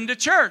bring them to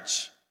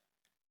church.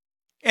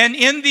 And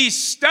in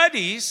these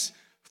studies,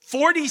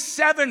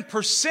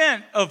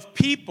 47% of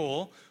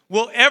people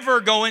will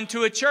ever go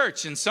into a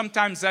church. And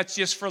sometimes that's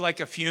just for like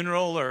a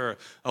funeral or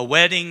a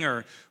wedding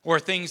or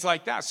things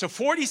like that. So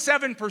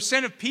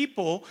 47% of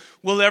people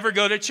will ever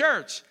go to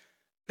church.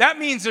 That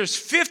means there's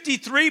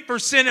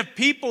 53% of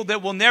people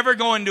that will never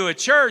go into a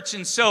church.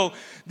 And so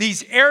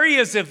these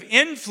areas of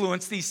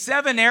influence, these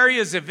 7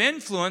 areas of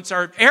influence,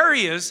 are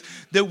areas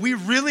that we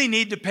really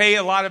need to pay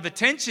a lot of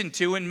attention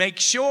to and make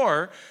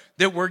sure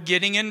that we're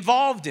getting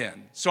involved in.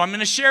 So I'm going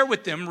to share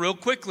with them real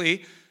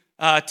quickly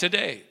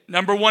today.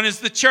 Number 1 is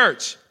the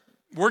church.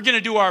 We're going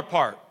to do our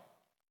part.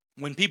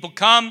 When people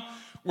come,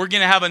 we're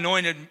going to have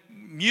anointed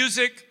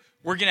music.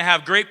 We're going to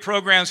have great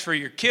programs for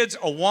your kids.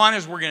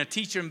 Awanas, we're going to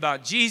teach them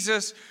about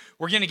Jesus.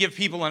 We're going to give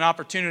people an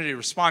opportunity to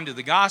respond to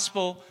the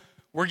gospel.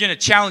 We're going to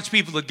challenge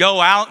people to go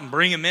out and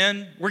bring them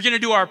in. We're going to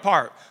do our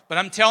part. But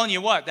I'm telling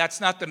you what, that's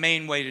not the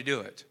main way to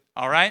do it.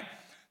 All right?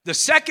 The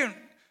second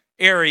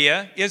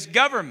area is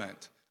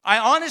government. I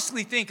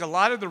honestly think a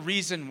lot of the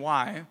reason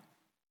why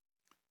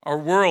our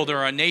world or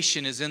our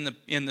nation is in the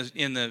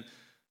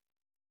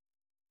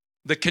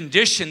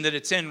condition that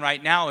it's in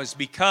right now is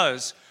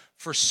because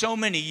for so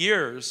many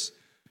years,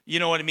 you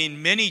know what I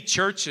mean, many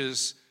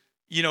churches,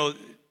 you know,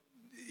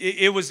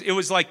 it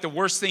was like the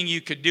worst thing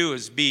you could do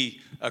is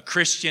be a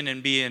Christian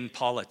and be in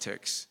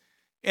politics.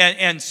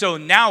 And so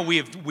now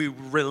we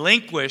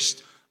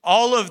relinquished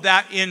all of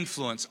that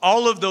influence,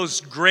 all of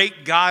those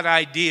great God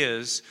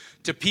ideas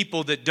to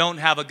people that don't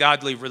have a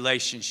godly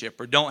relationship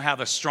or don't have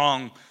a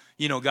strong,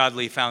 you know,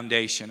 godly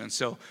foundation. And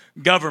so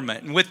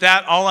government. And with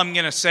that, all I'm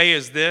going to say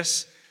is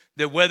this,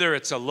 that whether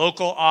it's a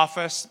local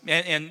office,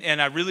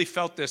 and I really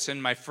felt this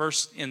in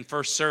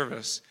first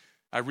service,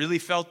 I really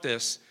felt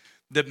this,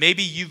 that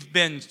maybe you've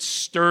been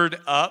stirred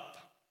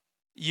up,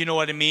 you know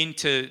what I mean,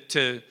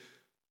 to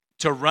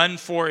run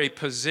for a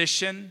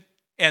position,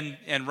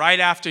 and right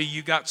after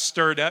you got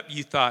stirred up,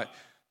 you thought,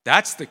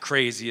 that's the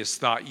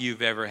craziest thought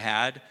you've ever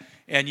had.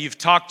 And you've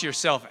talked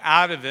yourself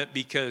out of it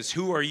because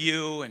who are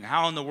you and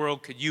how in the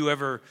world could you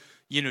ever,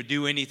 you know,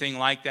 do anything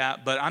like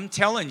that? But I'm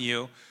telling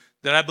you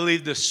that I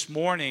believe this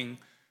morning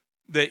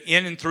that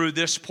in and through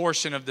this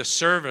portion of the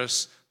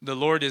service, the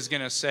Lord is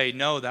going to say,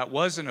 no, that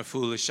wasn't a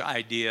foolish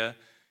idea.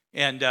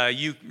 And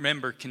you,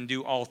 remember, can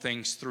do all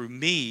things through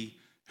me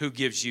who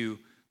gives you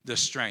the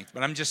strength.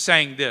 But I'm just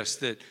saying this,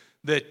 that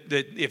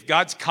if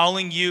God's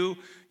calling you,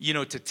 you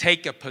know, to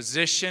take a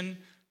position,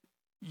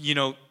 you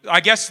know,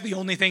 I guess the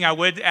only thing I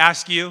would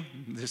ask you,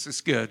 this is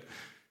good,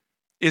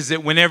 is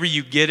that whenever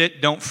you get it,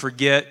 don't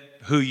forget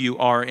who you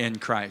are in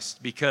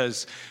Christ.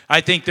 Because I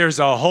think there's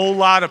a whole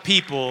lot of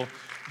people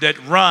that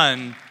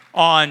run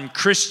on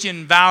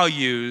Christian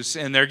values,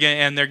 and they're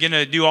going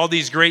to do all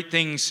these great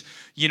things,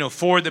 you know,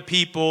 for the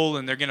people,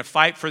 and they're going to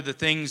fight for the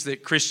things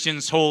that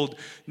Christians hold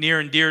near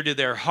and dear to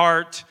their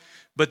heart.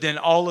 But then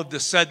all of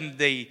a sudden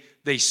they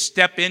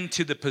step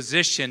into the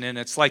position and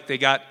it's like they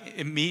got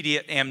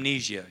immediate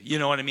amnesia. You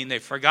know what I mean? They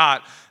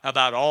forgot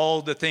about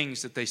all the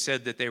things that they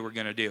said that they were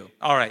going to do.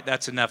 All right,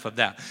 that's enough of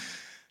that.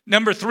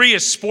 Number 3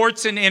 is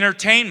sports and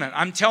entertainment.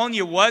 I'm telling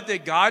you what,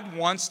 that God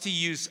wants to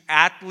use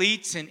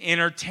athletes and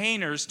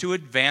entertainers to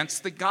advance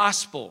the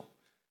gospel,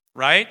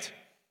 right?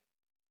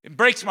 It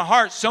breaks my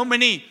heart. So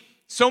many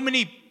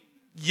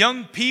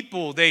young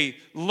people, they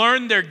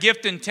learn their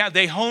gift and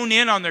they hone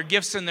in on their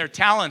gifts and their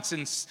talents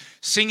and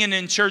singing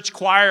in church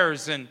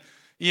choirs and,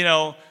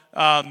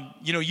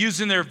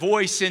 using their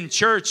voice in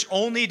church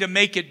only to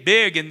make it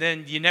big, and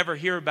then you never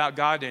hear about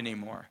God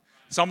anymore.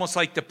 It's almost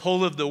like the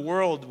pull of the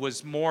world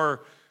was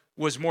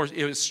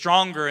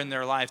stronger in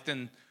their life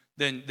than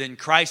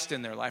Christ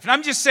in their life. And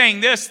I'm just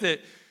saying this, that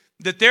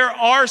there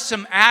are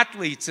some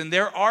athletes and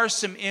there are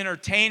some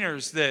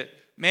entertainers that,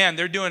 man,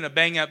 they're doing a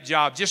bang-up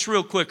job. Just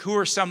real quick, who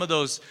are some of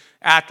those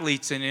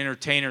athletes and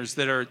entertainers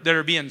that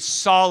are being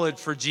solid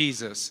for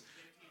Jesus?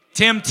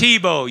 Tim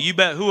Tebow, you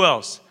bet. Who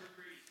else?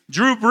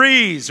 Drew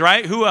Brees,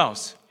 right? Who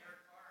else?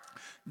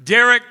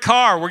 Derek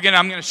Carr. I'm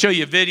going to show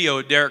you a video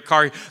of Derek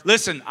Carr.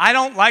 Listen, I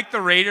don't like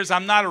the Raiders.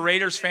 I'm not a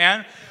Raiders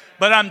fan.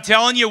 But I'm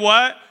telling you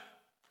what,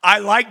 I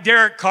like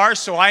Derek Carr,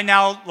 so I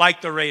now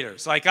like the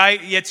Raiders.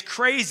 It's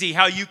crazy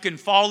how you can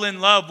fall in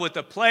love with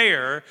a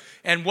player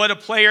and what a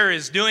player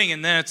is doing,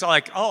 and then it's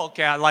like, oh,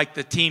 okay, I like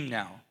the team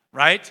now,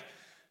 right?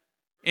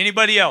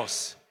 Anybody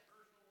else?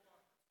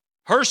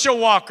 Herschel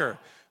Walker.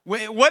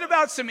 What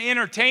about some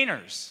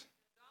entertainers?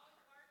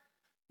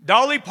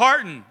 Dolly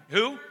Parton.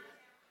 Who?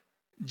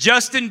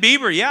 Justin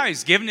Bieber. Yeah,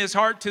 he's given his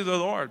heart to the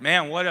Lord.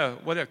 Man, what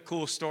a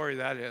cool story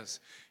that is.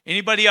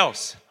 Anybody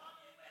else?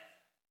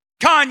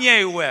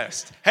 Kanye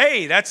West.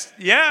 Hey,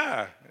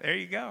 there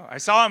you go. I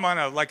saw him on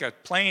a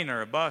plane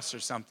or a bus or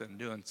something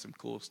doing some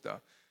cool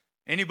stuff.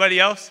 Anybody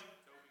else?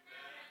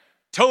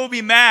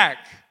 Toby Mac.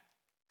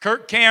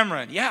 Kirk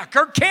Cameron. Yeah,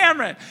 Kirk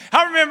Cameron.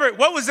 I remember,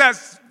 what was that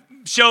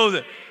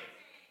show?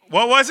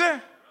 What was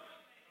it?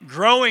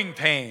 Growing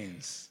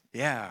Pains.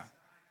 Yeah.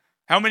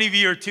 How many of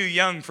you are too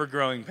young for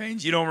Growing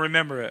Pains? You don't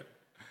remember it.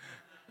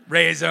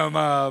 Raise them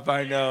up.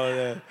 I know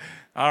that.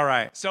 All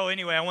right. So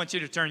anyway, I want you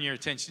to turn your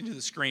attention to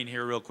the screen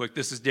here real quick.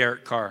 This is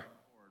Derek Carr.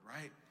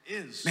 Right?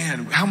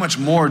 Man, how much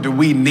more do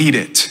we need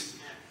it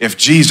if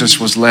Jesus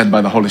was led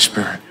by the Holy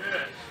Spirit?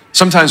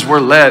 Sometimes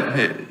when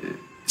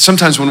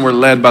we're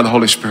led by the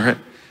Holy Spirit,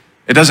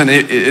 it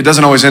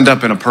doesn't always end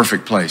up in a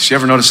perfect place. You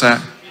ever notice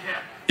that?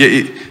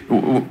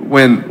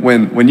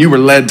 When you were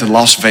led to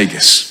Las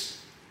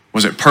Vegas,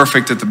 was it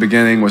perfect at the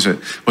beginning?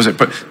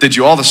 Did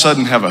you all of a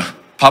sudden have a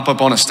pop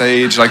up on a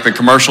stage like the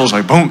commercials,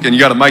 like boom, and you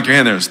got a mic in your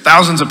hand, there's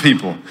thousands of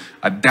people?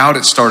 I doubt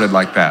it started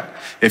like that.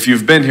 If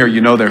you've been here,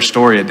 you know their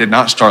story. It did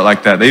not start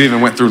like that. They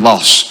even went through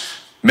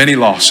many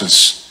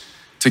losses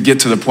to get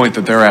to the point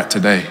that they're at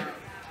today.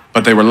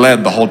 But they were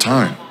led the whole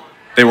time.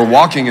 They were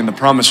walking in the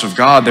promise of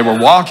God. They were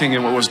walking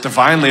in what was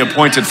divinely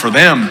appointed for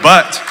them,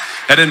 but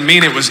that didn't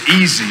mean it was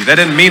easy. That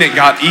didn't mean it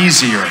got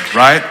easier,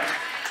 right?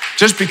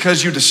 Just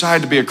because you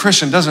decide to be a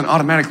Christian doesn't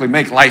automatically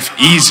make life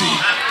easy.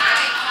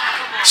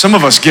 Some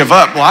of us give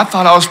up. Well, I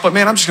thought but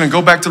man, I'm just going to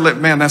go back to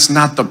man, that's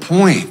not the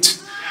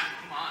point.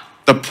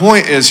 The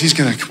point is he's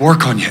going to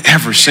work on you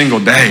every single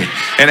day.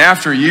 And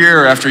after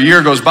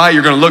year goes by,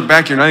 you're going to look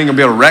back, you're not even going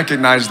to be able to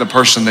recognize the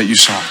person that you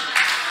saw.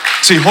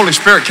 See, Holy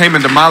Spirit came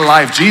into my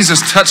life.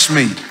 Jesus touched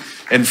me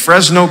in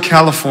Fresno,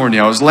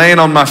 California. I was laying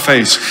on my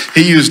face.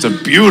 He used a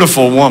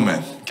beautiful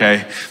woman,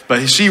 okay?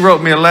 But she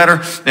wrote me a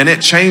letter and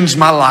it changed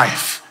my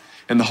life.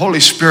 And the Holy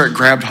Spirit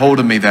grabbed hold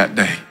of me that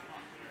day.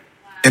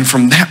 And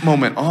from that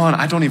moment on,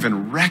 I don't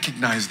even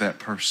recognize that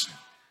person.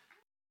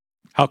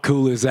 How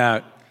cool is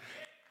that?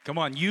 Come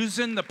on,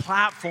 using the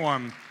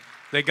platform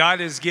that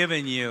God has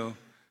given you,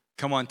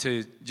 come on,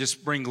 to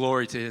just bring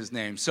glory to his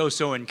name.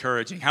 So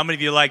encouraging. How many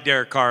of you like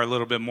Derek Carr a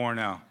little bit more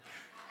now?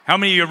 How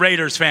many of you are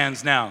Raiders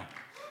fans now?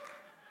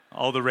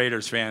 All the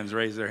Raiders fans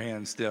raise their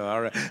hands still.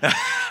 All right.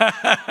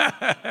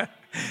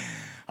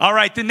 All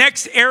right, the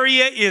next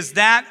area is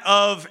that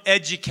of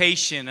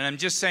education. And I'm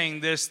just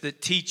saying this,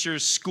 that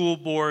teachers, school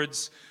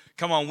boards,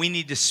 come on, we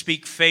need to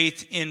speak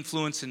faith,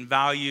 influence, and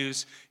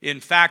values. In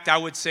fact, I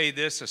would say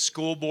this, a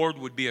school board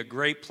would be a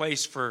great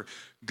place for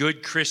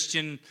good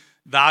Christian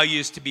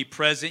values to be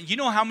present. You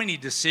know how many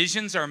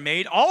decisions are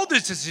made? All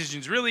the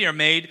decisions really are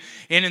made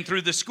in and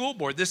through the school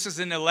board. This is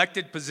an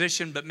elected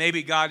position, but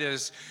maybe God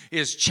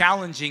is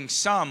challenging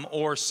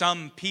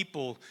some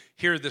people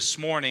here this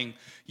morning,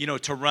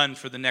 to run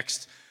for the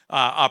next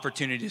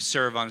opportunity to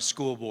serve on a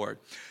school board.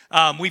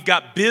 We've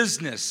got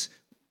business.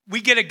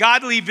 We get a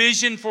godly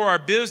vision for our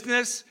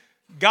business.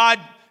 God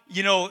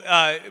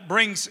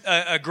brings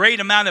a great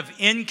amount of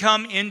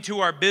income into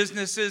our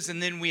businesses,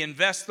 and then we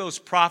invest those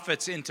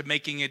profits into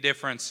making a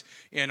difference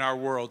in our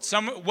world.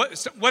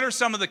 What are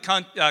some of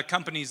the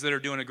companies that are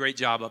doing a great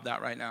job of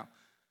that right now?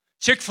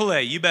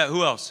 Chick-fil-A, you bet.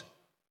 Who else?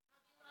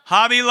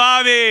 Hobby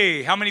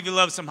Lobby. How many of you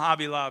love some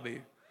Hobby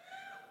Lobby?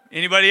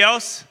 Anybody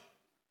else?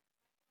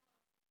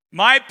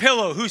 My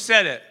Pillow. Who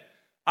said it?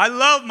 I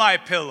love My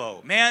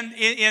Pillow, man.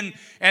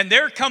 And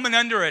they're coming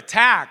under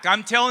attack.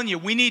 I'm telling you,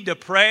 we need to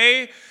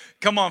pray.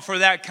 Come on, for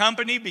that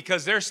company,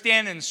 because they're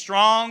standing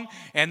strong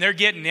and they're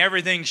getting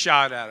everything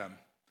shot at them.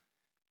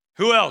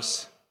 Who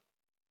else?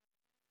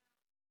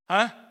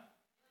 Huh?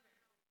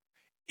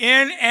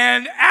 In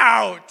and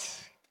Out.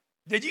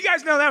 Did you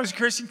guys know that was a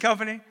Christian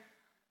company?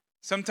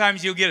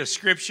 Sometimes you'll get a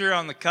scripture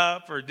on the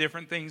cup or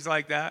different things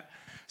like that.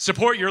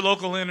 Support your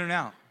local In and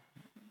Out.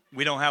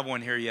 We don't have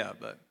one here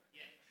yet, but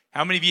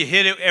how many of you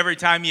hit it every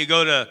time you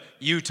go to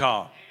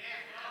Utah?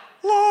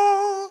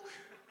 All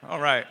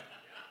right.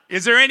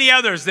 Is there any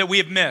others that we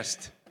have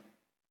missed?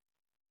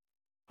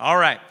 All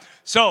right.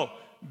 So,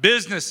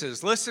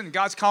 businesses. Listen,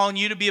 God's calling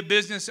you to be a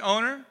business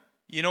owner.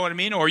 You know what I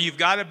mean? Or you've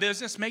got a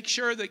business. Make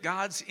sure that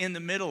God's in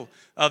the middle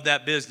of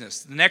that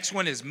business. The next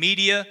one is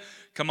media.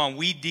 Come on,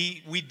 we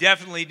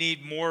definitely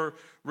need more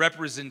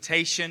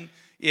representation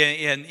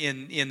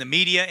in the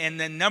media. And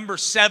then number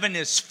 7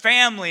 is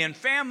family. And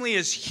family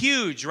is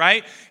huge,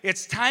 right?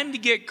 It's time to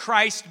get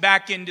Christ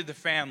back into the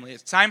family.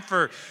 It's time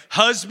for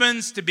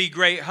husbands to be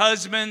great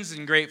husbands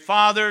and great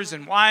fathers,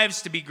 and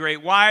wives to be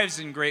great wives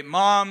and great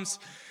moms.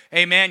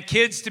 Amen.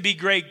 Kids to be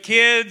great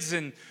kids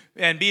and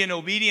being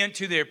obedient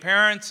to their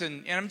parents.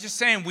 And I'm just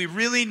saying, we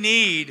really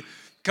need,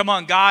 come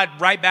on, God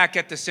right back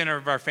at the center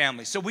of our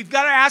family. So we've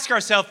got to ask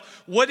ourselves,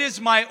 what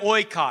is my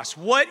oikos?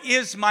 What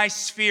is my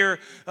sphere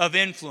of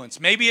influence?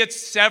 Maybe it's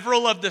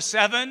several of the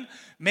 7.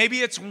 Maybe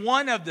it's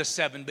one of the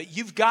 7. But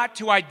you've got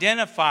to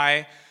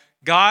identify,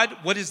 God,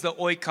 what is the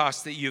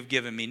oikos that you've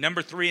given me?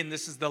 Number 3, and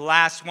this is the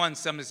last one.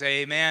 Somebody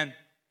say amen.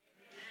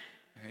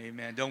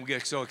 Amen. Don't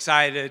get so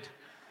excited.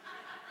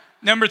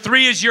 Number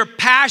 3 is your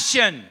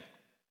passion.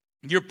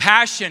 Your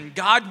passion.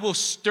 God will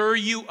stir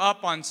you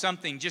up on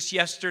something. Just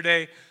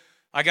yesterday,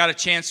 I got a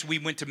chance. We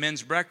went to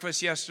men's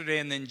breakfast yesterday,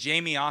 and then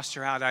Jamie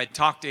Osterhout, I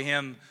talked to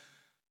him,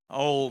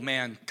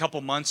 a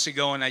couple months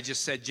ago, and I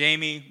just said,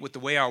 Jamie, with the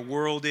way our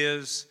world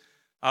is,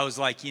 I was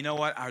like, you know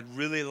what? I'd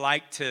really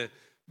like to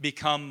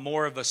become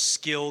more of a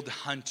skilled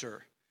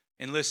hunter.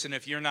 And listen,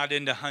 if you're not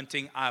into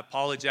hunting, I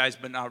apologize,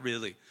 but not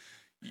really.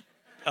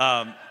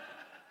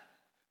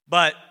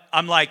 But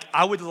I'm like,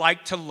 I would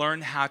like to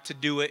learn how to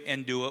do it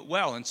and do it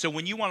well. And so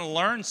when you want to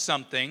learn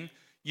something,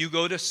 you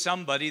go to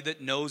somebody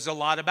that knows a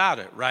lot about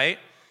it, right?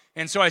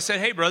 And so I said,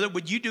 hey, brother,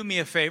 would you do me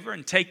a favor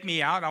and take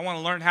me out? I want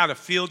to learn how to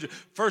field.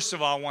 First of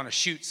all, I want to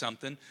shoot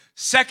something.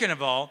 Second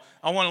of all,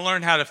 I want to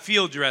learn how to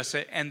field dress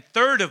it. And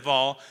third of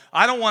all,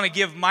 I don't want to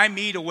give my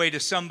meat away to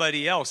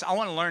somebody else. I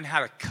want to learn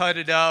how to cut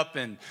it up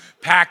and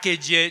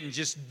package it and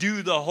just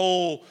do the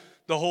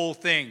whole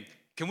thing.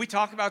 Can we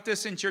talk about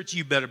this in church?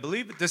 You better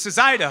believe it. This is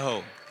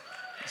Idaho.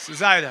 This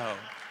is Idaho.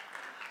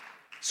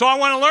 So I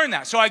want to learn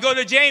that. So I go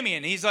to Jamie,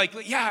 and he's like,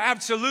 yeah,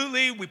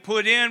 absolutely. We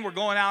put in. We're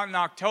going out in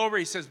October.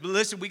 He says, but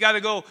listen, we got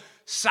to go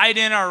sight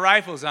in our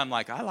rifles. I'm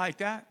like, I like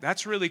that.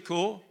 That's really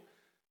cool.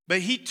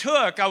 But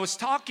I was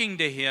talking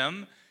to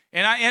him,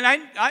 and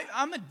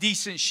I'm a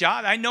decent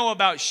shot. I know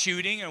about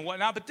shooting and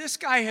whatnot, but this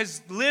guy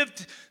has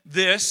lived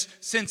this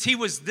since he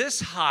was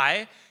this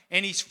high,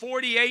 and he's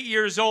 48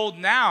 years old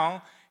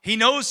now. He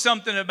knows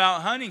something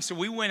about hunting. So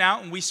we went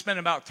out, and we spent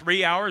about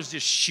 3 hours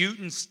just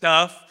shooting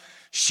stuff,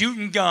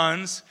 shooting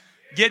guns,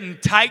 getting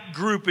tight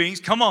groupings.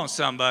 Come on,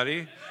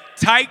 somebody.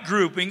 Tight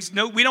groupings.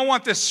 No, we don't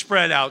want this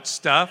spread out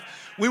stuff.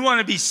 We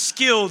want to be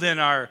skilled in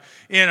our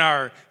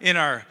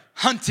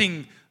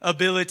hunting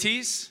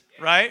abilities,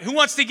 right? Who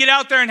wants to get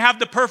out there and have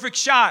the perfect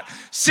shot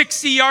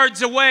 60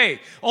 yards away,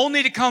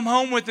 only to come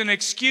home with an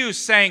excuse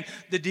saying,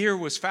 the deer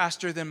was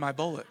faster than my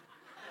bullet?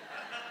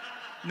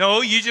 No,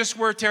 you just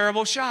were a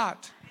terrible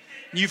shot.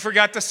 You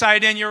forgot to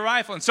sight in your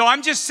rifle. And so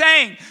I'm just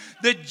saying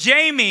that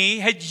Jamie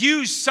had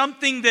used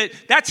something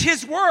that's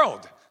his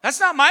world. That's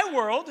not my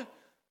world.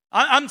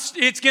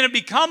 It's going to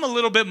become a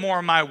little bit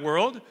more my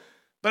world.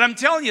 But I'm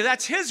telling you,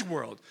 that's his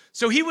world.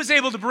 So he was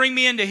able to bring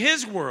me into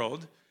his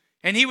world.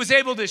 And he was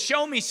able to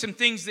show me some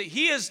things that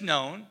he has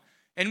known.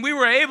 And we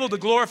were able to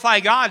glorify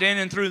God in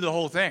and through the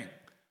whole thing.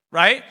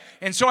 Right?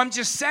 And so I'm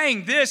just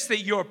saying this, that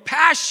your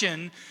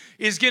passion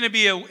is going to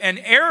be an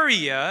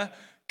area,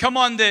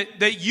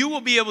 that you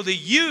will be able to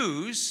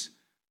use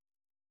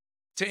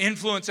to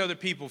influence other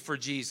people for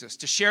Jesus,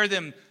 to share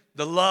them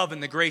the love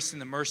and the grace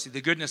and the mercy,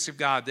 the goodness of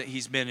God that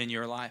he's been in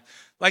your life.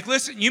 Like,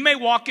 listen, you may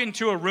walk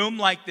into a room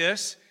like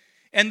this,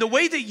 and the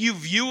way that you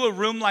view a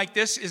room like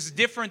this is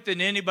different than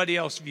anybody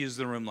else views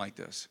the room like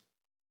this.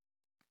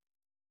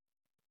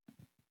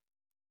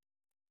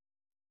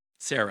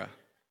 Sarah,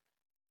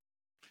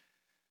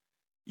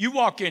 you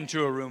walk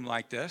into a room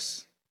like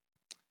this,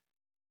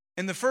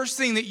 and the first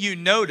thing that you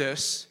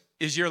notice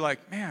is you're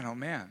like, man, oh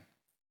man,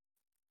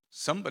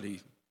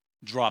 somebody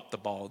dropped the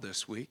ball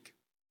this week.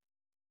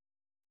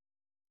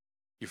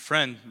 Your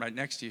friend right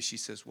next to you, she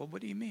says, well,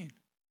 what do you mean?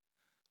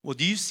 Well,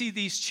 do you see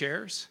these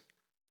chairs?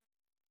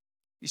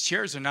 These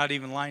chairs are not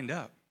even lined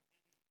up.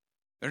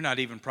 They're not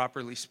even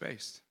properly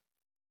spaced.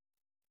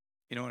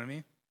 You know what I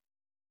mean?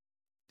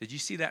 Did you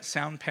see that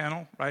sound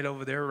panel right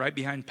over there, right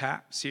behind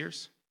Pat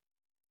Sears?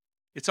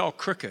 It's all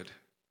crooked.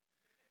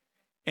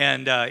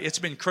 And it's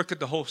been crooked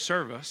the whole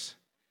service.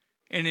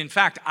 And in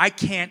fact, I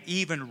can't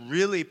even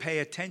really pay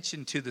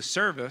attention to the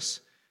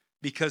service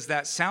because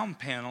that sound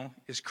panel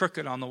is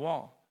crooked on the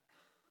wall.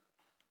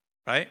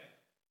 Right?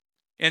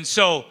 And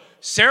so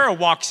Sarah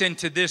walks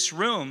into this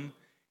room,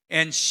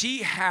 and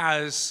she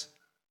has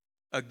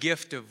a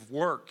gift of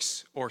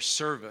works or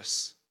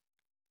service.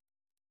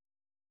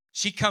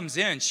 She comes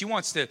in, she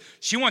wants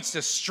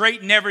to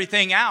straighten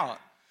everything out.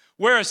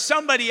 Whereas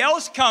somebody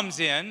else comes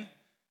in,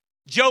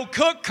 Joe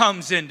Cook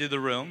comes into the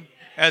room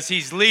as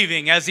he's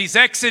leaving, as he's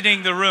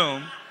exiting the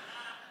room.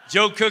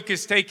 Joe Cook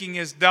is taking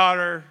his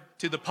daughter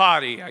to the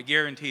potty, I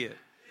guarantee it.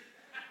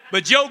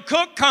 But Joe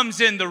Cook comes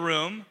in the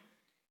room,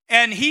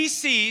 and he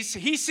sees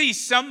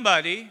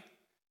somebody.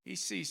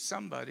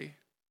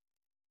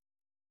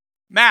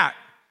 Matt,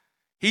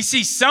 he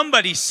sees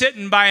somebody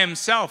sitting by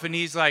himself, and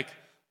he's like,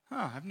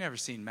 I've never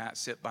seen Matt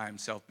sit by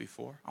himself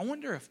before. I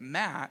wonder if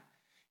Matt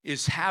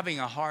is having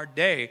a hard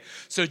day.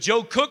 So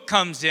Joe Cook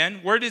comes in.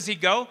 Where does he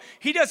go?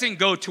 He doesn't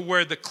go to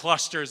where the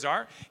clusters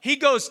are. He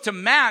goes to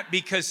Matt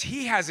because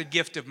he has a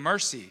gift of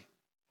mercy.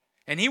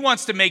 And he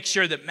wants to make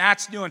sure that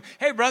Matt's doing,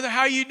 hey, brother,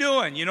 how you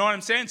doing? You know what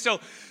I'm saying? So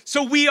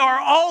we are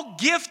all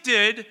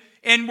gifted,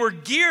 and we're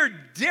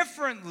geared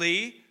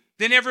differently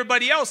than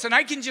everybody else. And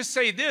I can just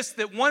say this,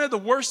 that one of the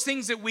worst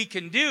things that we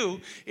can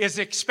do is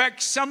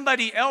expect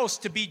somebody else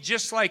to be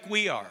just like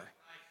we are.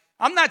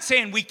 I'm not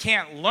saying we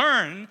can't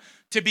learn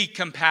to be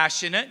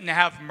compassionate and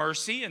have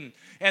mercy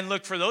and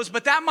look for those,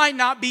 but that might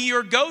not be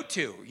your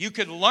go-to. You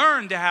could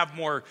learn to have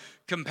more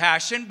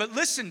compassion, but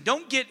listen,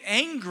 don't get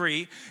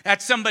angry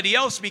at somebody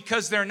else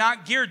because they're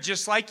not geared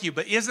just like you.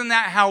 But isn't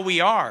that how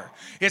we are?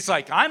 It's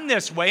like, I'm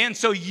this way, and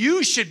so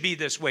you should be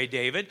this way,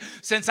 David.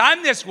 Since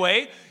I'm this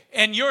way,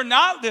 and you're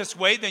not this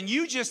way, then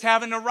you just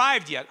haven't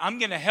arrived yet. I'm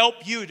going to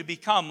help you to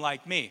become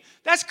like me.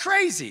 That's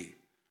crazy,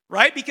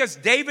 right? Because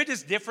David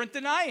is different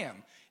than I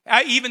am,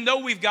 even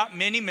though we've got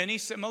many, many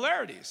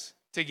similarities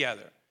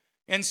together.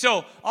 And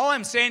so all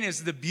I'm saying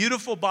is the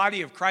beautiful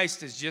body of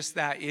Christ is just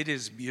that. It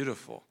is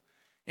beautiful,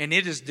 and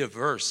it is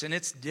diverse, and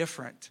it's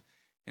different.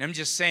 And I'm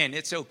just saying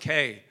it's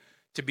okay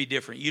to be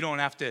different. You don't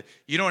have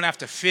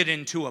to fit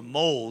into a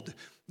mold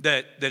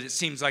that it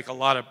seems like a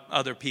lot of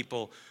other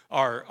people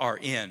are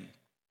in.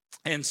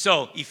 And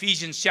so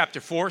Ephesians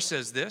chapter 4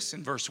 says this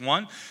in verse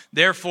 1,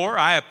 therefore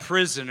I, a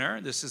prisoner,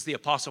 this is the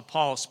Apostle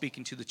Paul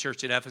speaking to the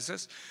church at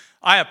Ephesus,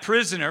 I, a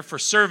prisoner for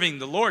serving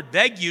the Lord,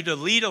 beg you to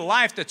lead a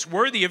life that's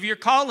worthy of your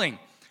calling.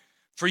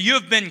 For you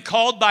have been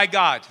called by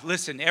God.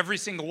 Listen, every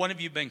single one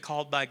of you have been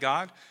called by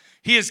God.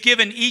 He has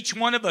given each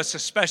one of us a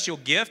special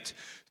gift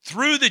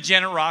through the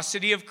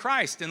generosity of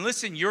Christ. And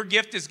listen, your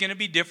gift is going to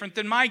be different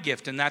than my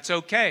gift, and that's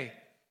okay.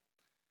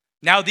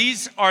 Now,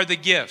 these are the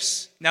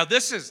gifts. Now,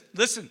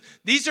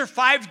 these are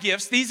 5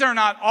 gifts. These are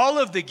not all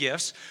of the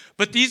gifts,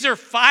 but these are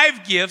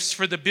 5 gifts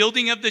for the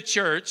building of the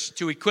church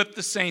to equip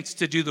the saints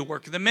to do the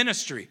work of the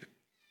ministry.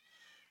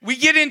 We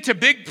get into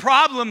big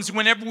problems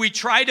whenever we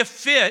try to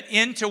fit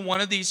into one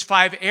of these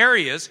 5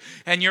 areas,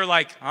 and you're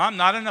like, I'm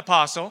not an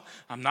apostle,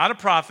 I'm not a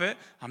prophet,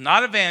 I'm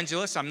not an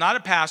evangelist, I'm not a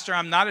pastor,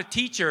 I'm not a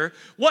teacher.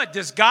 What,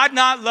 does God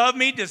not love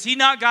me? Does he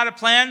not got a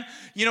plan?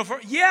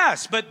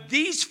 Yes, but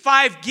these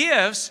 5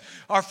 gifts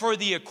are for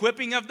the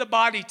equipping of the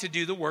body to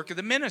do the work of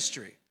the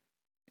ministry.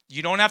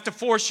 You don't have to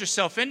force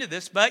yourself into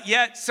this, but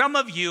yet some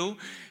of you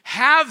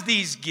have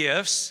these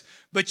gifts,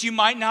 but you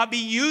might not be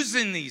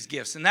using these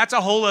gifts, and that's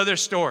a whole other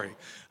story.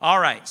 All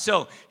right,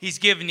 so he's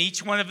given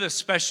each one of us a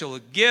special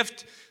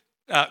gift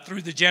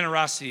through the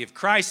generosity of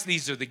Christ.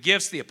 These are the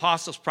gifts: the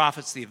apostles,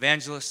 prophets, the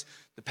evangelists,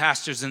 the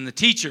pastors, and the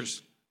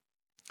teachers.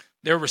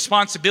 Their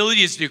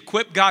responsibility is to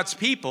equip God's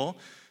people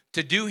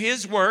to do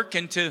his work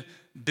and to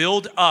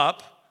build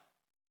up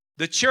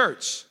the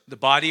church, the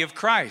body of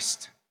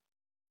Christ.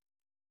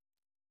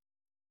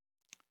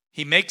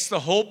 He makes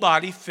the whole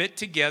body fit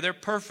together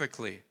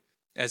perfectly.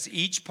 As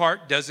each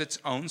part does its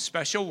own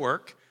special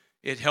work,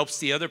 it helps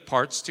the other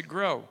parts to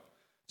grow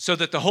so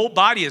that the whole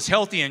body is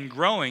healthy and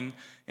growing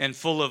and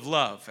full of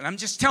love. And I'm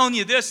just telling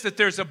you this, that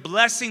there's a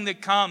blessing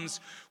that comes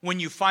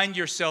when you find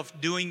yourself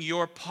doing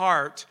your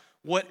part,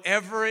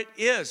 whatever it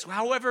is,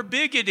 however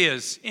big it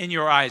is in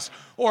your eyes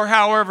or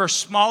however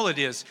small it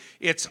is.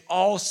 It's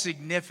all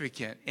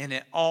significant, and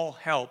it all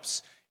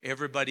helps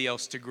everybody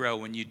else to grow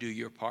when you do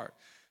your part.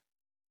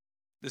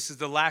 This is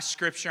the last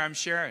scripture I'm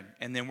sharing,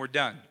 and then we're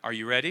done. Are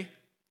you ready?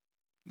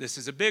 This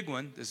is a big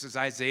one. This is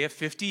Isaiah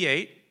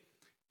 58.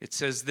 It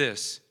says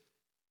this.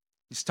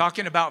 He's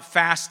talking about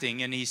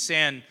fasting, and he's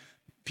saying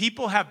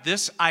people have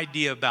this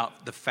idea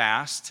about the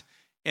fast,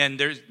 and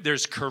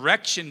there's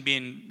correction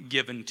being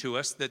given to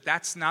us that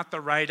that's not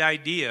the right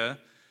idea,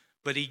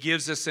 but he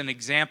gives us an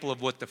example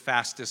of what the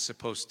fast is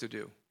supposed to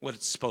do, what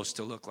it's supposed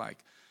to look like.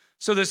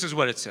 So this is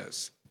what it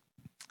says.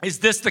 Is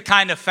this the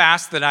kind of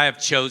fast that I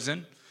have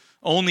chosen?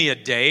 Only a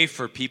day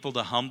for people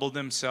to humble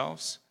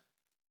themselves?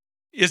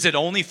 Is it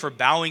only for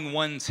bowing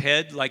one's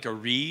head like a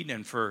reed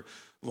and for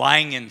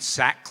lying in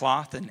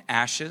sackcloth and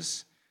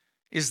ashes?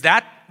 Is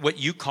that what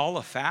you call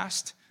a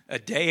fast? A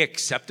day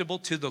acceptable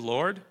to the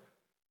Lord?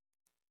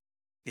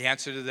 The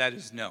answer to that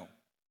is no,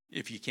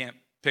 if you can't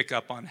pick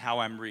up on how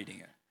I'm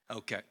reading it.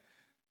 Okay.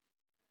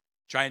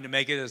 Trying to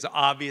make it as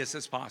obvious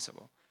as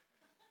possible.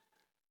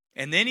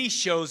 And then he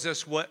shows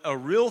us what a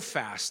real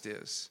fast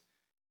is.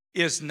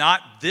 Is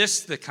not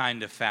this the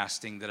kind of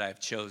fasting that I've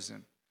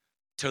chosen?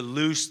 To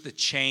loose the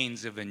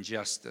chains of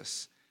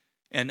injustice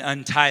and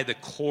untie the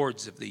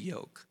cords of the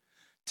yoke,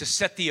 to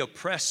set the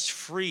oppressed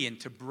free and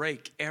to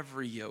break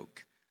every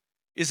yoke?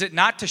 Is it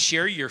not to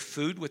share your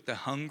food with the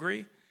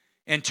hungry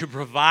and to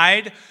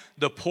provide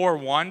the poor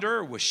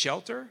wanderer with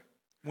shelter?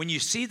 When you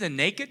see the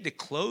naked, to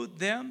clothe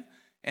them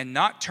and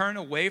not turn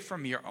away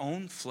from your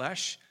own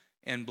flesh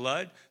and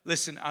blood?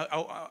 Listen,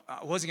 I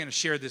wasn't going to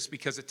share this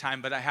because of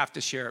time, but I have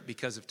to share it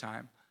because of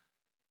time.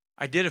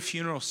 I did a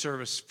funeral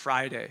service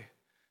Friday.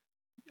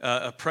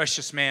 A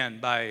precious man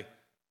by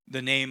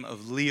the name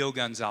of Leo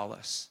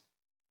Gonzalez.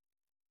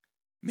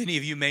 Many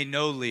of you may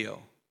know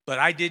Leo, but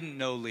I didn't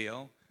know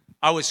Leo.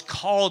 I was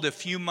called a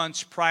few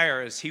months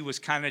prior as he was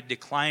kind of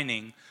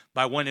declining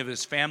by one of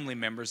his family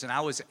members, and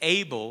I was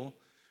able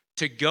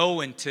to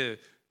go and to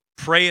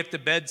pray at the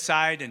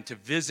bedside and to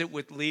visit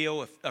with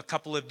Leo a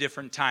couple of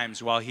different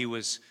times while he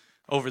was,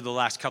 over the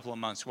last couple of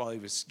months, while he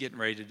was getting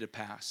ready to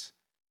pass.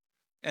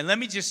 And let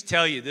me just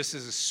tell you, this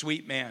is a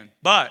sweet man.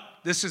 But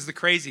this is the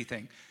crazy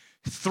thing.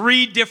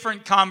 3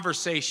 different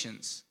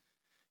conversations,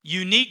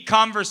 unique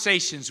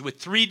conversations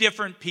with 3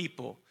 different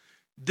people.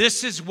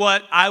 This is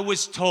what I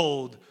was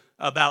told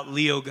about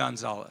Leo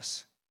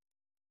Gonzalez.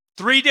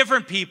 3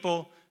 different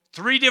people,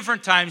 3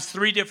 different times,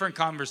 3 different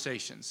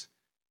conversations.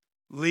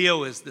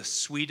 Leo is the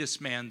sweetest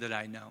man that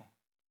I know.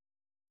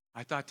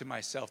 I thought to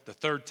myself, the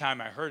 3rd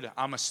time I heard it,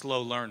 I'm a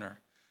slow learner.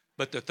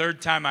 But the 3rd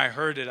time I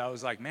heard it, I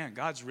was like, man,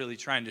 God's really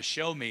trying to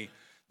show me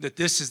that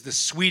this is the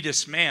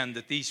sweetest man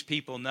that these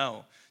people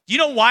know. You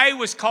know why he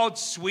was called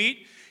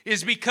sweet?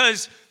 Is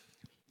because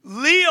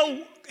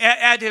Leo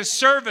at his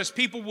service,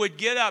 people would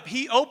get up.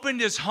 He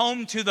opened his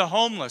home to the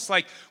homeless.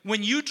 Like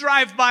when you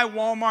drive by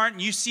Walmart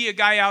and you see a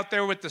guy out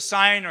there with the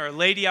sign, or a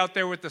lady out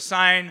there with the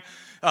sign,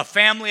 a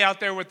family out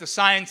there with the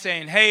sign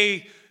saying,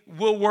 hey,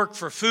 we'll work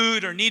for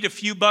food, or need a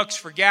few bucks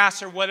for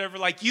gas or whatever,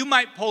 like you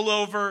might pull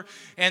over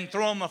and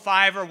throw him a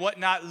 $5 or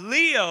whatnot.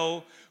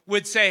 Leo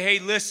would say, hey,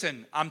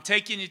 listen, I'm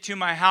taking you to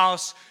my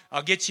house.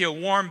 I'll get you a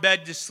warm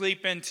bed to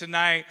sleep in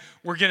tonight.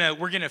 We're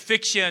gonna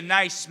fix you a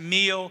nice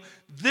meal.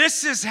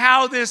 This is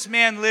how this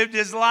man lived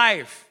his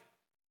life.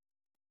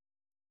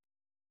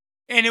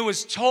 And it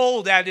was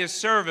told at his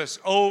service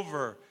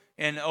over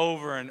and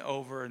over and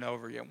over and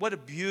over again. What a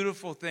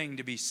beautiful thing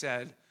to be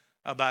said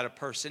about a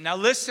person. Now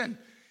listen,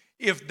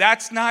 if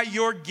that's not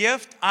your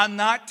gift, I'm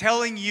not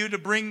telling you to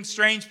bring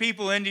strange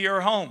people into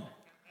your home.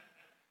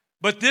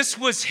 But this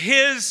was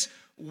his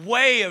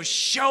way of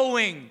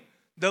showing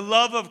the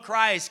love of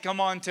Christ come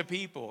on to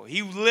people.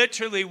 He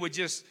literally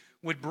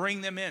would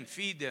bring them in,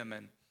 feed them,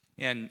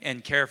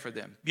 and care for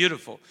them.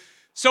 Beautiful.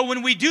 So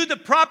when we do the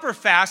proper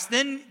fast,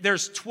 then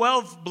there's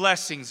 12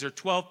 blessings or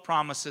 12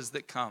 promises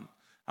that come.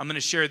 I'm going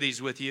to share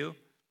these with you.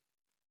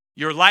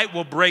 Your light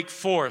will break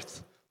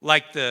forth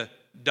like the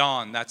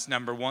dawn. That's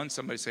number 1.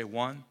 Somebody say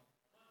 1.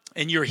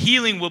 And your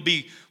healing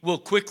will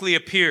quickly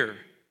appear.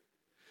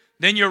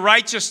 Then your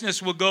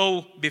righteousness will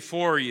go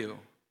before you.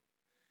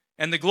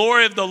 And the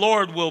glory of the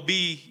Lord will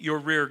be your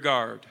rear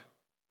guard.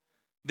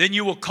 Then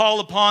you will call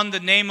upon the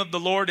name of the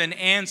Lord and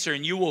answer,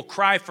 and you will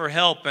cry for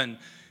help, and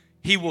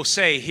he will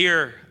say,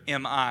 here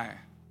am I.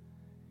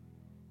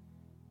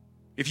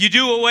 If you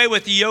do away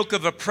with the yoke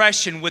of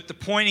oppression, with the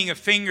pointing of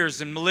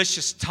fingers and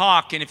malicious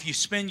talk, and if you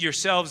spend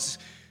yourselves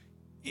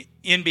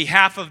in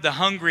behalf of the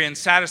hungry and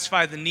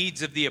satisfy the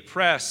needs of the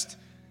oppressed,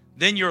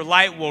 then your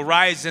light will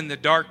rise in the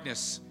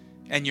darkness,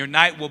 and your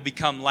night will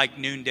become like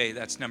noonday.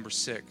 That's number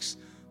 6.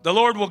 The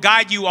Lord will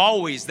guide you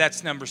always.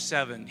 That's number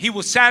 7. He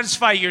will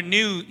satisfy your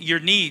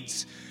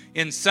needs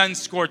in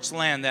sun-scorched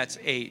land. That's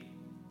 8.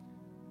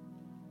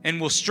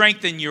 And will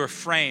strengthen your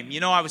frame. You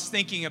know, I was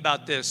thinking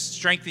about this,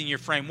 strengthen your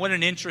frame. What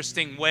an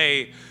interesting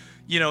way,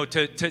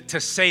 to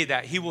say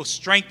that. He will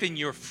strengthen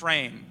your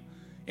frame.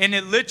 And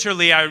it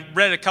literally, I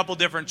read a couple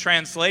different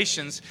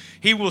translations.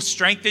 He will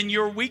strengthen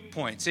your weak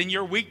points. In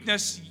your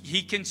weakness,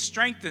 he can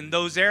strengthen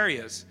those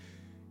areas.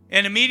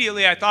 And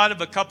immediately I thought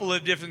of a couple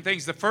of different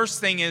things. The first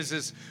thing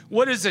is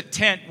what is a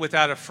tent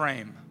without a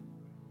frame?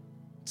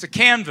 It's a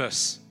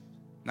canvas.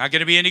 Not going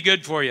to be any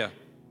good for you.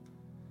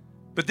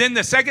 But then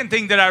the second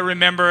thing that I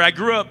remember, I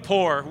grew up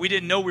poor. We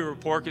didn't know we were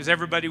poor because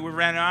everybody we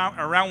ran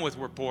around with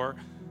were poor.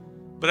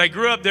 But I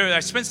grew up there. I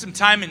spent some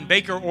time in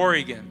Baker,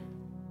 Oregon.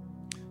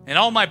 And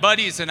all my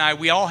buddies and I,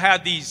 we all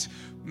had these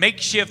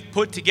makeshift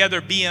put together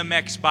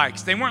BMX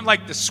bikes. They weren't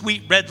like the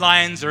sweet Red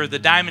Lions or the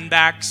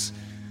Diamondbacks.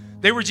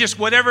 They were just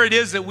whatever it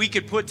is that we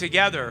could put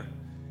together,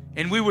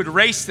 and we would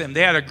race them.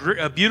 They had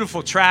a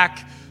beautiful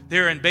track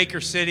there in Baker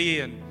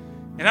City, and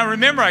I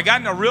remember I got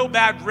in a real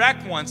bad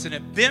wreck once, and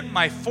it bent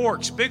my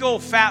forks, big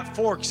old fat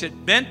forks.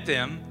 It bent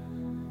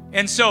them,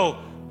 and so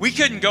we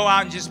couldn't go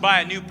out and just buy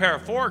a new pair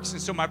of forks.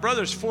 And so my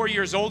brother's 4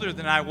 years older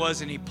than I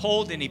was, and he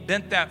pulled and he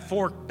bent that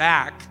fork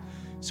back,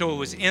 so it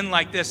was in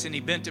like this, and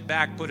he bent it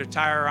back, put a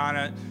tire on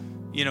it,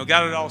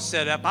 got it all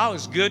set up. I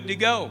was good to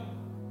go.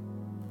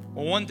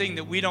 Well, one thing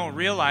that we don't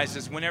realize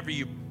is whenever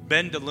you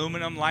bend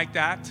aluminum like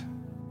that,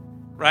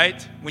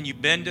 right? When you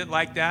bend it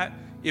like that,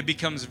 it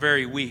becomes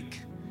very weak.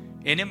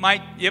 And it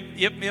might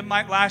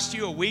last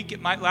you a week,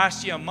 it might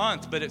last you a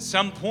month, but at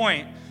some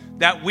point,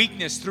 that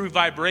weakness through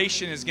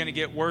vibration is going to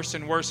get worse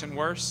and worse and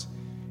worse.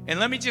 And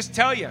let me just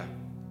tell you,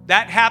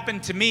 that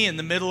happened to me in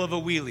the middle of a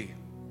wheelie.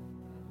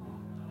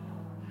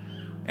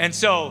 And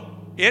so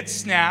it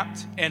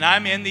snapped, and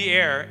I'm in the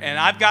air, and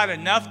I've got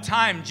enough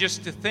time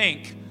just to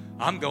think,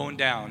 I'm going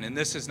down, and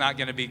this is not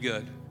going to be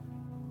good,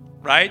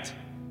 right?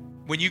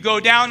 When you go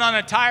down on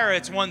a tire,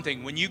 it's one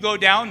thing. When you go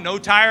down, no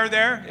tire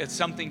there, it's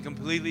something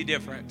completely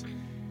different.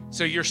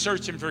 So you're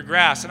searching for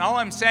grass. And all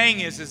I'm saying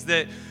is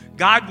that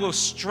God will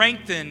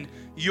strengthen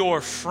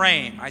your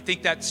frame. I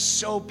think that's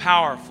so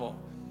powerful.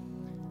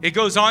 It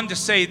goes on to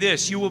say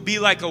this: you will be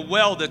like a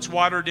well that's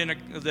watered in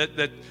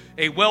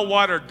a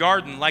well-watered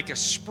garden, like a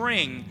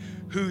spring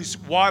whose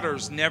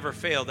waters never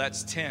fail.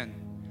 That's 10.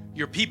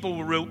 Your people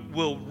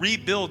will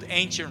rebuild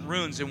ancient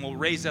ruins and will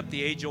raise up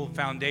the age-old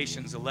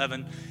foundations,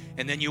 11.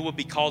 And then you will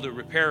be called a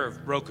repairer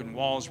of broken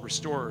walls,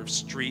 restorer of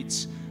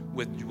streets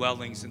with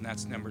dwellings, and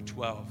that's number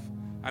 12.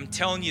 I'm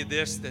telling you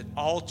this, that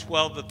all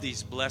 12 of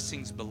these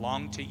blessings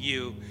belong to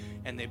you,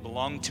 and they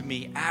belong to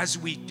me as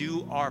we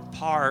do our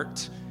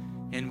part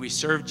and we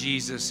serve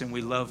Jesus and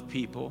we love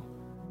people.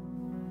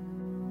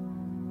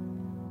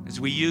 As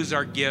we use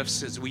our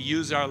gifts, as we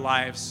use our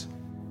lives,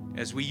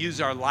 as we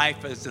use our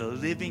life as a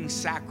living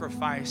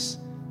sacrifice,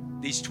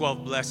 these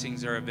 12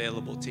 blessings are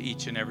available to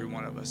each and every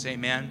one of us.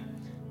 Amen.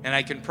 And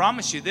I can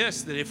promise you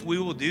this, that if we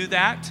will do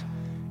that,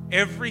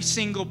 every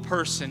single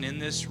person in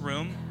this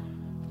room,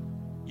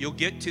 you'll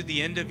get to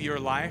the end of your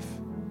life,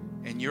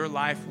 and your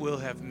life will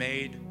have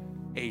made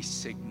a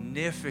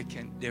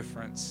significant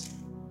difference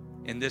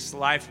And this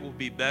life will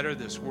be better.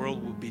 This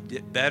world will be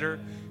better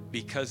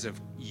because of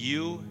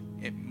you.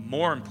 And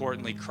more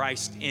importantly,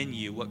 Christ in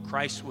you, what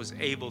Christ was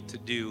able to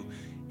do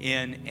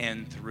in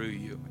and through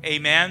you.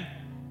 Amen.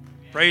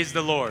 Praise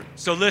the Lord.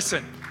 So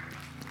listen,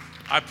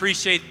 I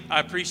appreciate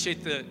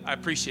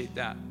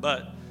that.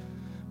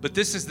 But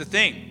this is the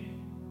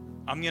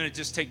thing. I'm going to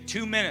just take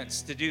 2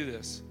 minutes to do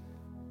this.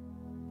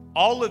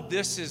 All of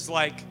this is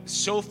like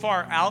so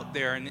far out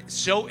there and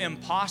so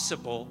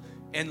impossible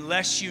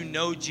unless you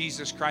know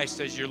Jesus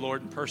Christ as your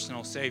Lord and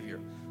personal Savior.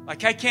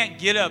 Like, I can't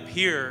get up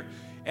here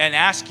and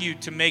ask you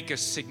to make a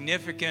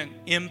significant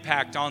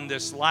impact on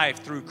this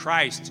life through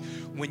Christ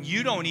when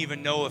you don't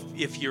even know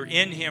if you're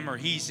in Him or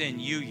He's in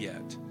you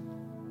yet.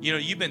 You know,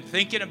 you've been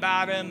thinking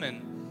about Him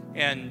and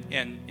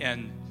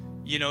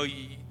you know,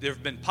 there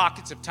have been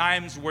pockets of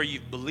times where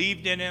you've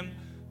believed in Him.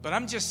 But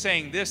I'm just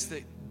saying this,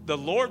 that the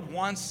Lord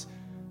wants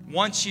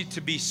you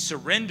to be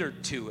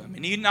surrendered to Him.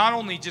 And He not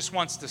only just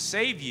wants to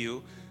save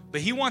you, but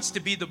He wants to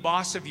be the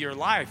boss of your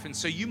life. And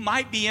so you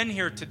might be in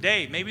here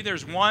today. Maybe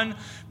there's one,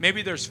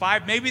 maybe there's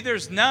five, maybe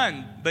there's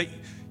none. But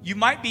you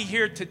might be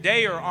here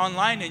today or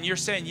online and you're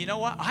saying, you know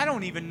what? I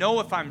don't even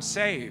know if I'm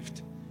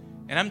saved.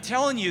 And I'm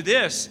telling you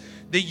this,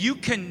 that you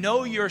can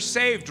know you're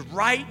saved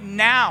right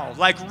now.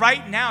 Like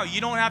right now. You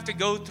don't have to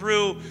go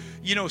through,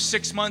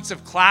 6 months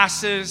of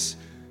classes.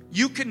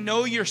 You can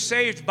know you're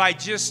saved by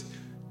just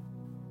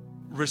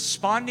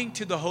responding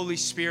to the Holy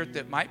Spirit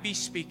that might be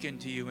speaking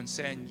to you and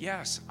saying,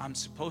 yes, I'm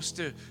supposed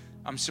to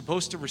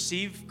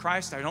receive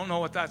Christ. I don't know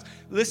what that's.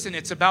 Listen,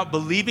 it's about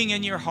believing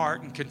in your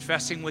heart and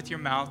confessing with your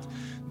mouth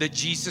that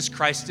Jesus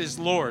Christ is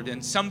Lord.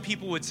 And some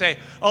people would say,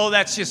 oh,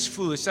 that's just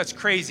foolish. That's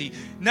crazy.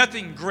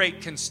 Nothing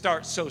great can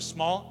start so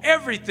small.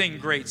 Everything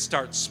great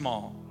starts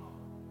small.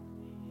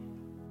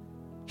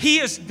 He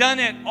has done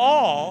it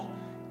all.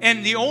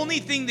 And the only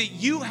thing that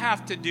you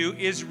have to do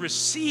is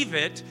receive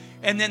it.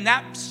 And then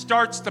that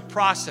starts the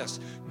process.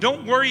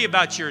 Don't worry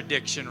about your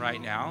addiction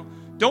right now.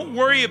 Don't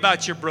worry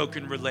about your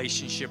broken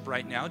relationship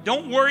right now.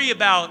 Don't worry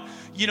about,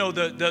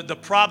 the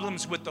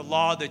problems with the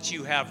law that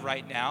you have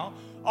right now.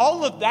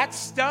 All of that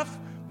stuff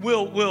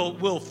will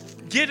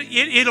get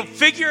it'll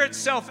figure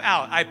itself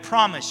out. I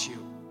promise you.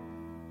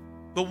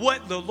 But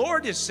what the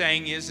Lord is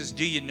saying is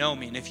do you know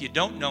me? And if you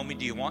don't know me,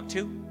 do you want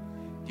to?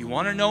 Do you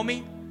want to know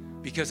me?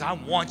 Because I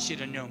want you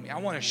to know me. I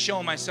want to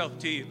show myself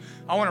to you.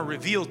 I want to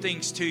reveal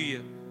things to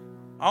you.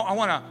 I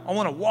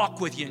want to walk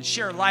with you and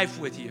share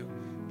life with you.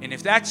 And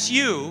if that's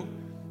you,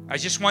 I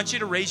just want you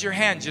to raise your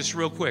hand just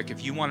real quick.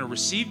 If you want to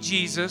receive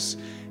Jesus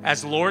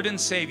as Lord and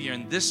Savior,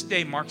 and this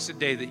day marks the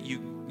day that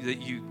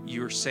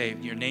you're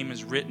saved. Your name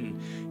is written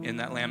in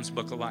that Lamb's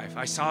Book of Life.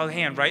 I saw a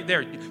hand right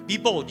there. Be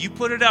bold. You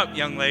put it up,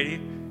 young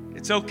lady.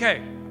 It's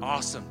okay.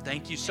 Awesome.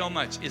 Thank you so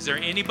much. Is there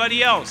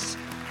anybody else?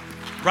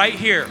 Right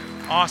here.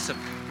 Awesome.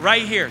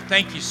 Right here.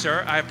 Thank you,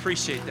 sir. I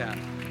appreciate that.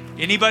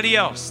 Anybody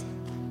else?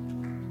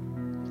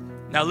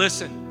 Now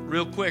listen,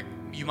 real quick.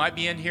 You might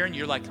be in here and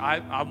you're like,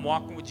 I'm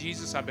walking with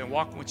Jesus. I've been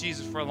walking with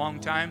Jesus for a long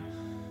time,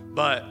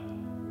 but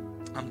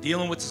I'm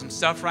dealing with some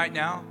stuff right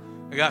now.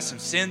 I got some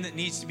sin that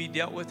needs to be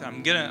dealt with. I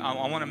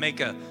want to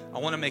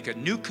make a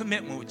new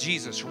commitment with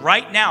Jesus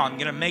right now. I'm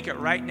going to make it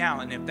right now.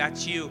 And if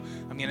that's you,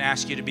 I'm going to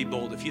ask you to be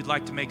bold. If you'd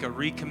like to make a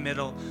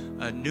recommittal,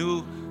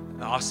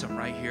 awesome,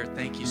 right here.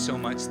 Thank you so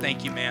much.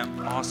 Thank you, ma'am.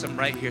 Awesome,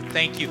 right here.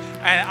 Thank you.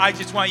 And I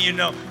just want you to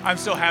know, I'm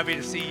so happy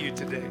to see you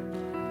today.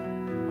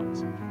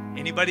 Awesome.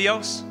 Anybody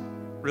else?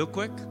 Real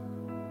quick?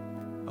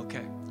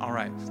 Okay. All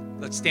right.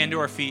 Let's stand to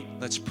our feet.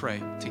 Let's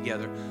pray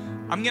together.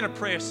 I'm going to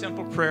pray a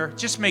simple prayer.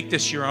 Just make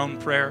this your own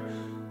prayer.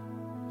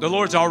 The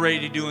Lord's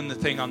already doing the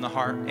thing on the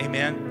heart.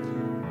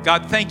 Amen.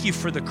 God, thank you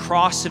for the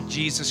cross of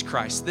Jesus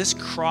Christ. This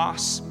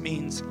cross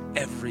means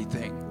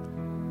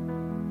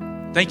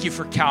everything. Thank you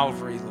for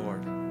Calvary,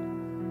 Lord,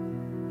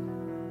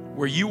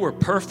 where you were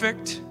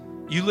perfect.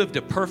 You lived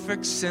a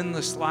perfect,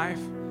 sinless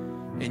life,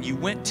 and you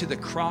went to the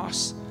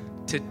cross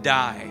to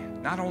die.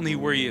 Not only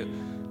were you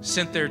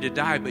sent there to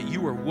die, but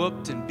you were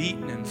whooped and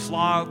beaten and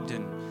flogged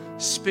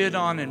and spit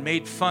on and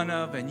made fun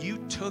of, and you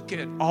took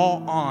it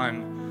all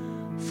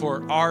on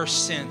for our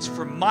sins.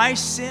 For my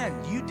sin,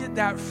 you did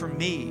that for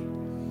me,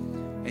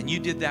 and you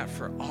did that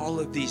for all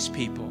of these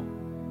people.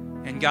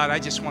 And God, I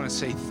just want to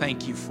say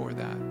thank you for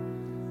that.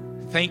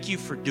 Thank you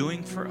for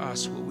doing for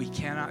us what we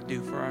cannot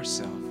do for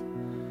ourselves.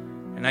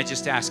 And I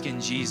just ask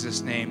in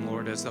Jesus' name,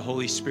 Lord, as the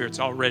Holy Spirit's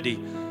already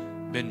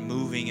been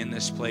moving in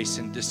this place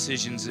and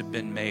decisions have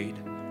been made,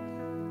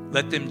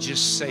 let them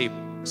just say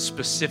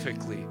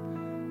specifically,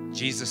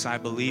 Jesus, I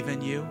believe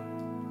in you,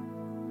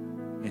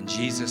 and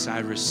Jesus, I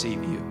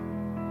receive you.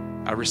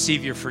 I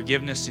receive your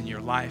forgiveness in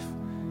your life,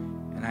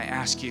 and I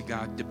ask you,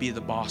 God, to be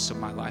the boss of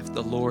my life,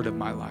 the Lord of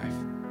my life.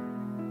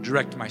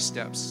 Direct my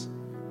steps.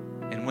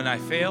 And when I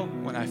fail,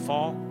 when I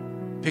fall,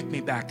 pick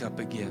me back up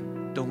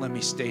again. Don't let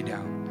me stay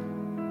down.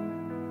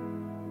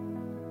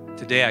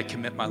 Today I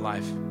commit my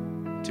life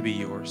to be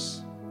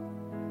yours.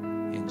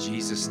 In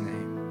Jesus'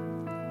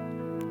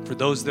 name. For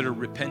those that are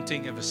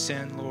repenting of a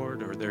sin,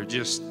 Lord, or they're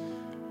just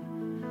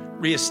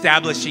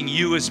reestablishing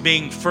you as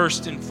being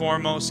first and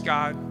foremost,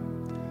 God,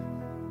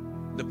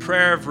 The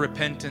prayer of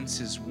repentance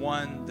is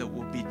one that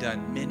will be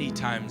done many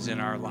times in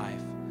our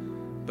life.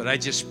 But I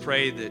just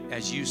pray that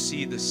as you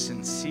see the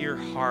sincere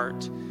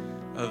heart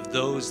of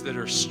those that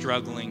are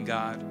struggling,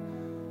 God,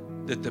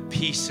 that the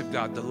peace of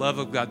God, the love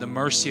of God, the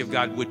mercy of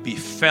God would be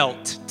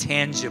felt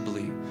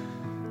tangibly.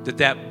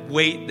 That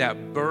weight,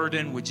 that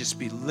burden would just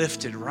be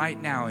lifted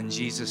right now in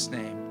Jesus'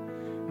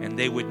 name. And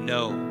they would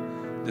know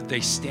that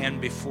they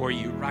stand before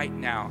you right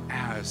now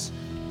as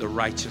the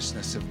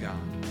righteousness of God.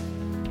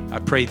 I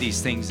pray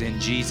these things in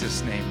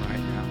Jesus' name right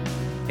now.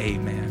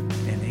 Amen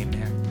and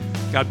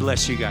amen. God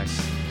bless you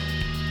guys.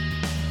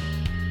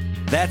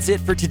 That's it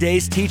for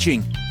today's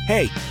teaching.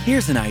 Hey,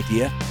 here's an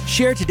idea.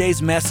 Share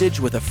today's message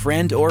with a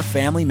friend or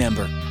family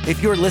member.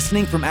 If you're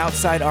listening from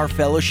outside our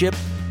fellowship,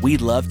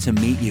 we'd love to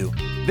meet you.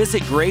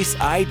 Visit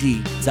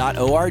graceid.org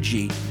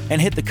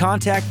and hit the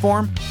contact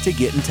form to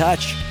get in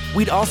touch.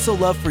 We'd also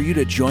love for you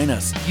to join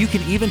us. You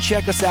can even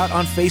check us out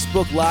on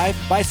Facebook Live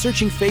by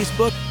searching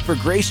Facebook for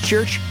Grace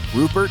Church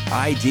Rupert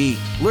ID.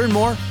 Learn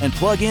more and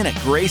plug in at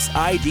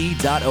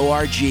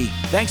graceid.org.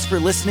 Thanks for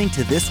listening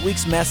to this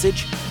week's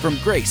message from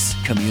Grace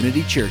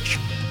Community Church.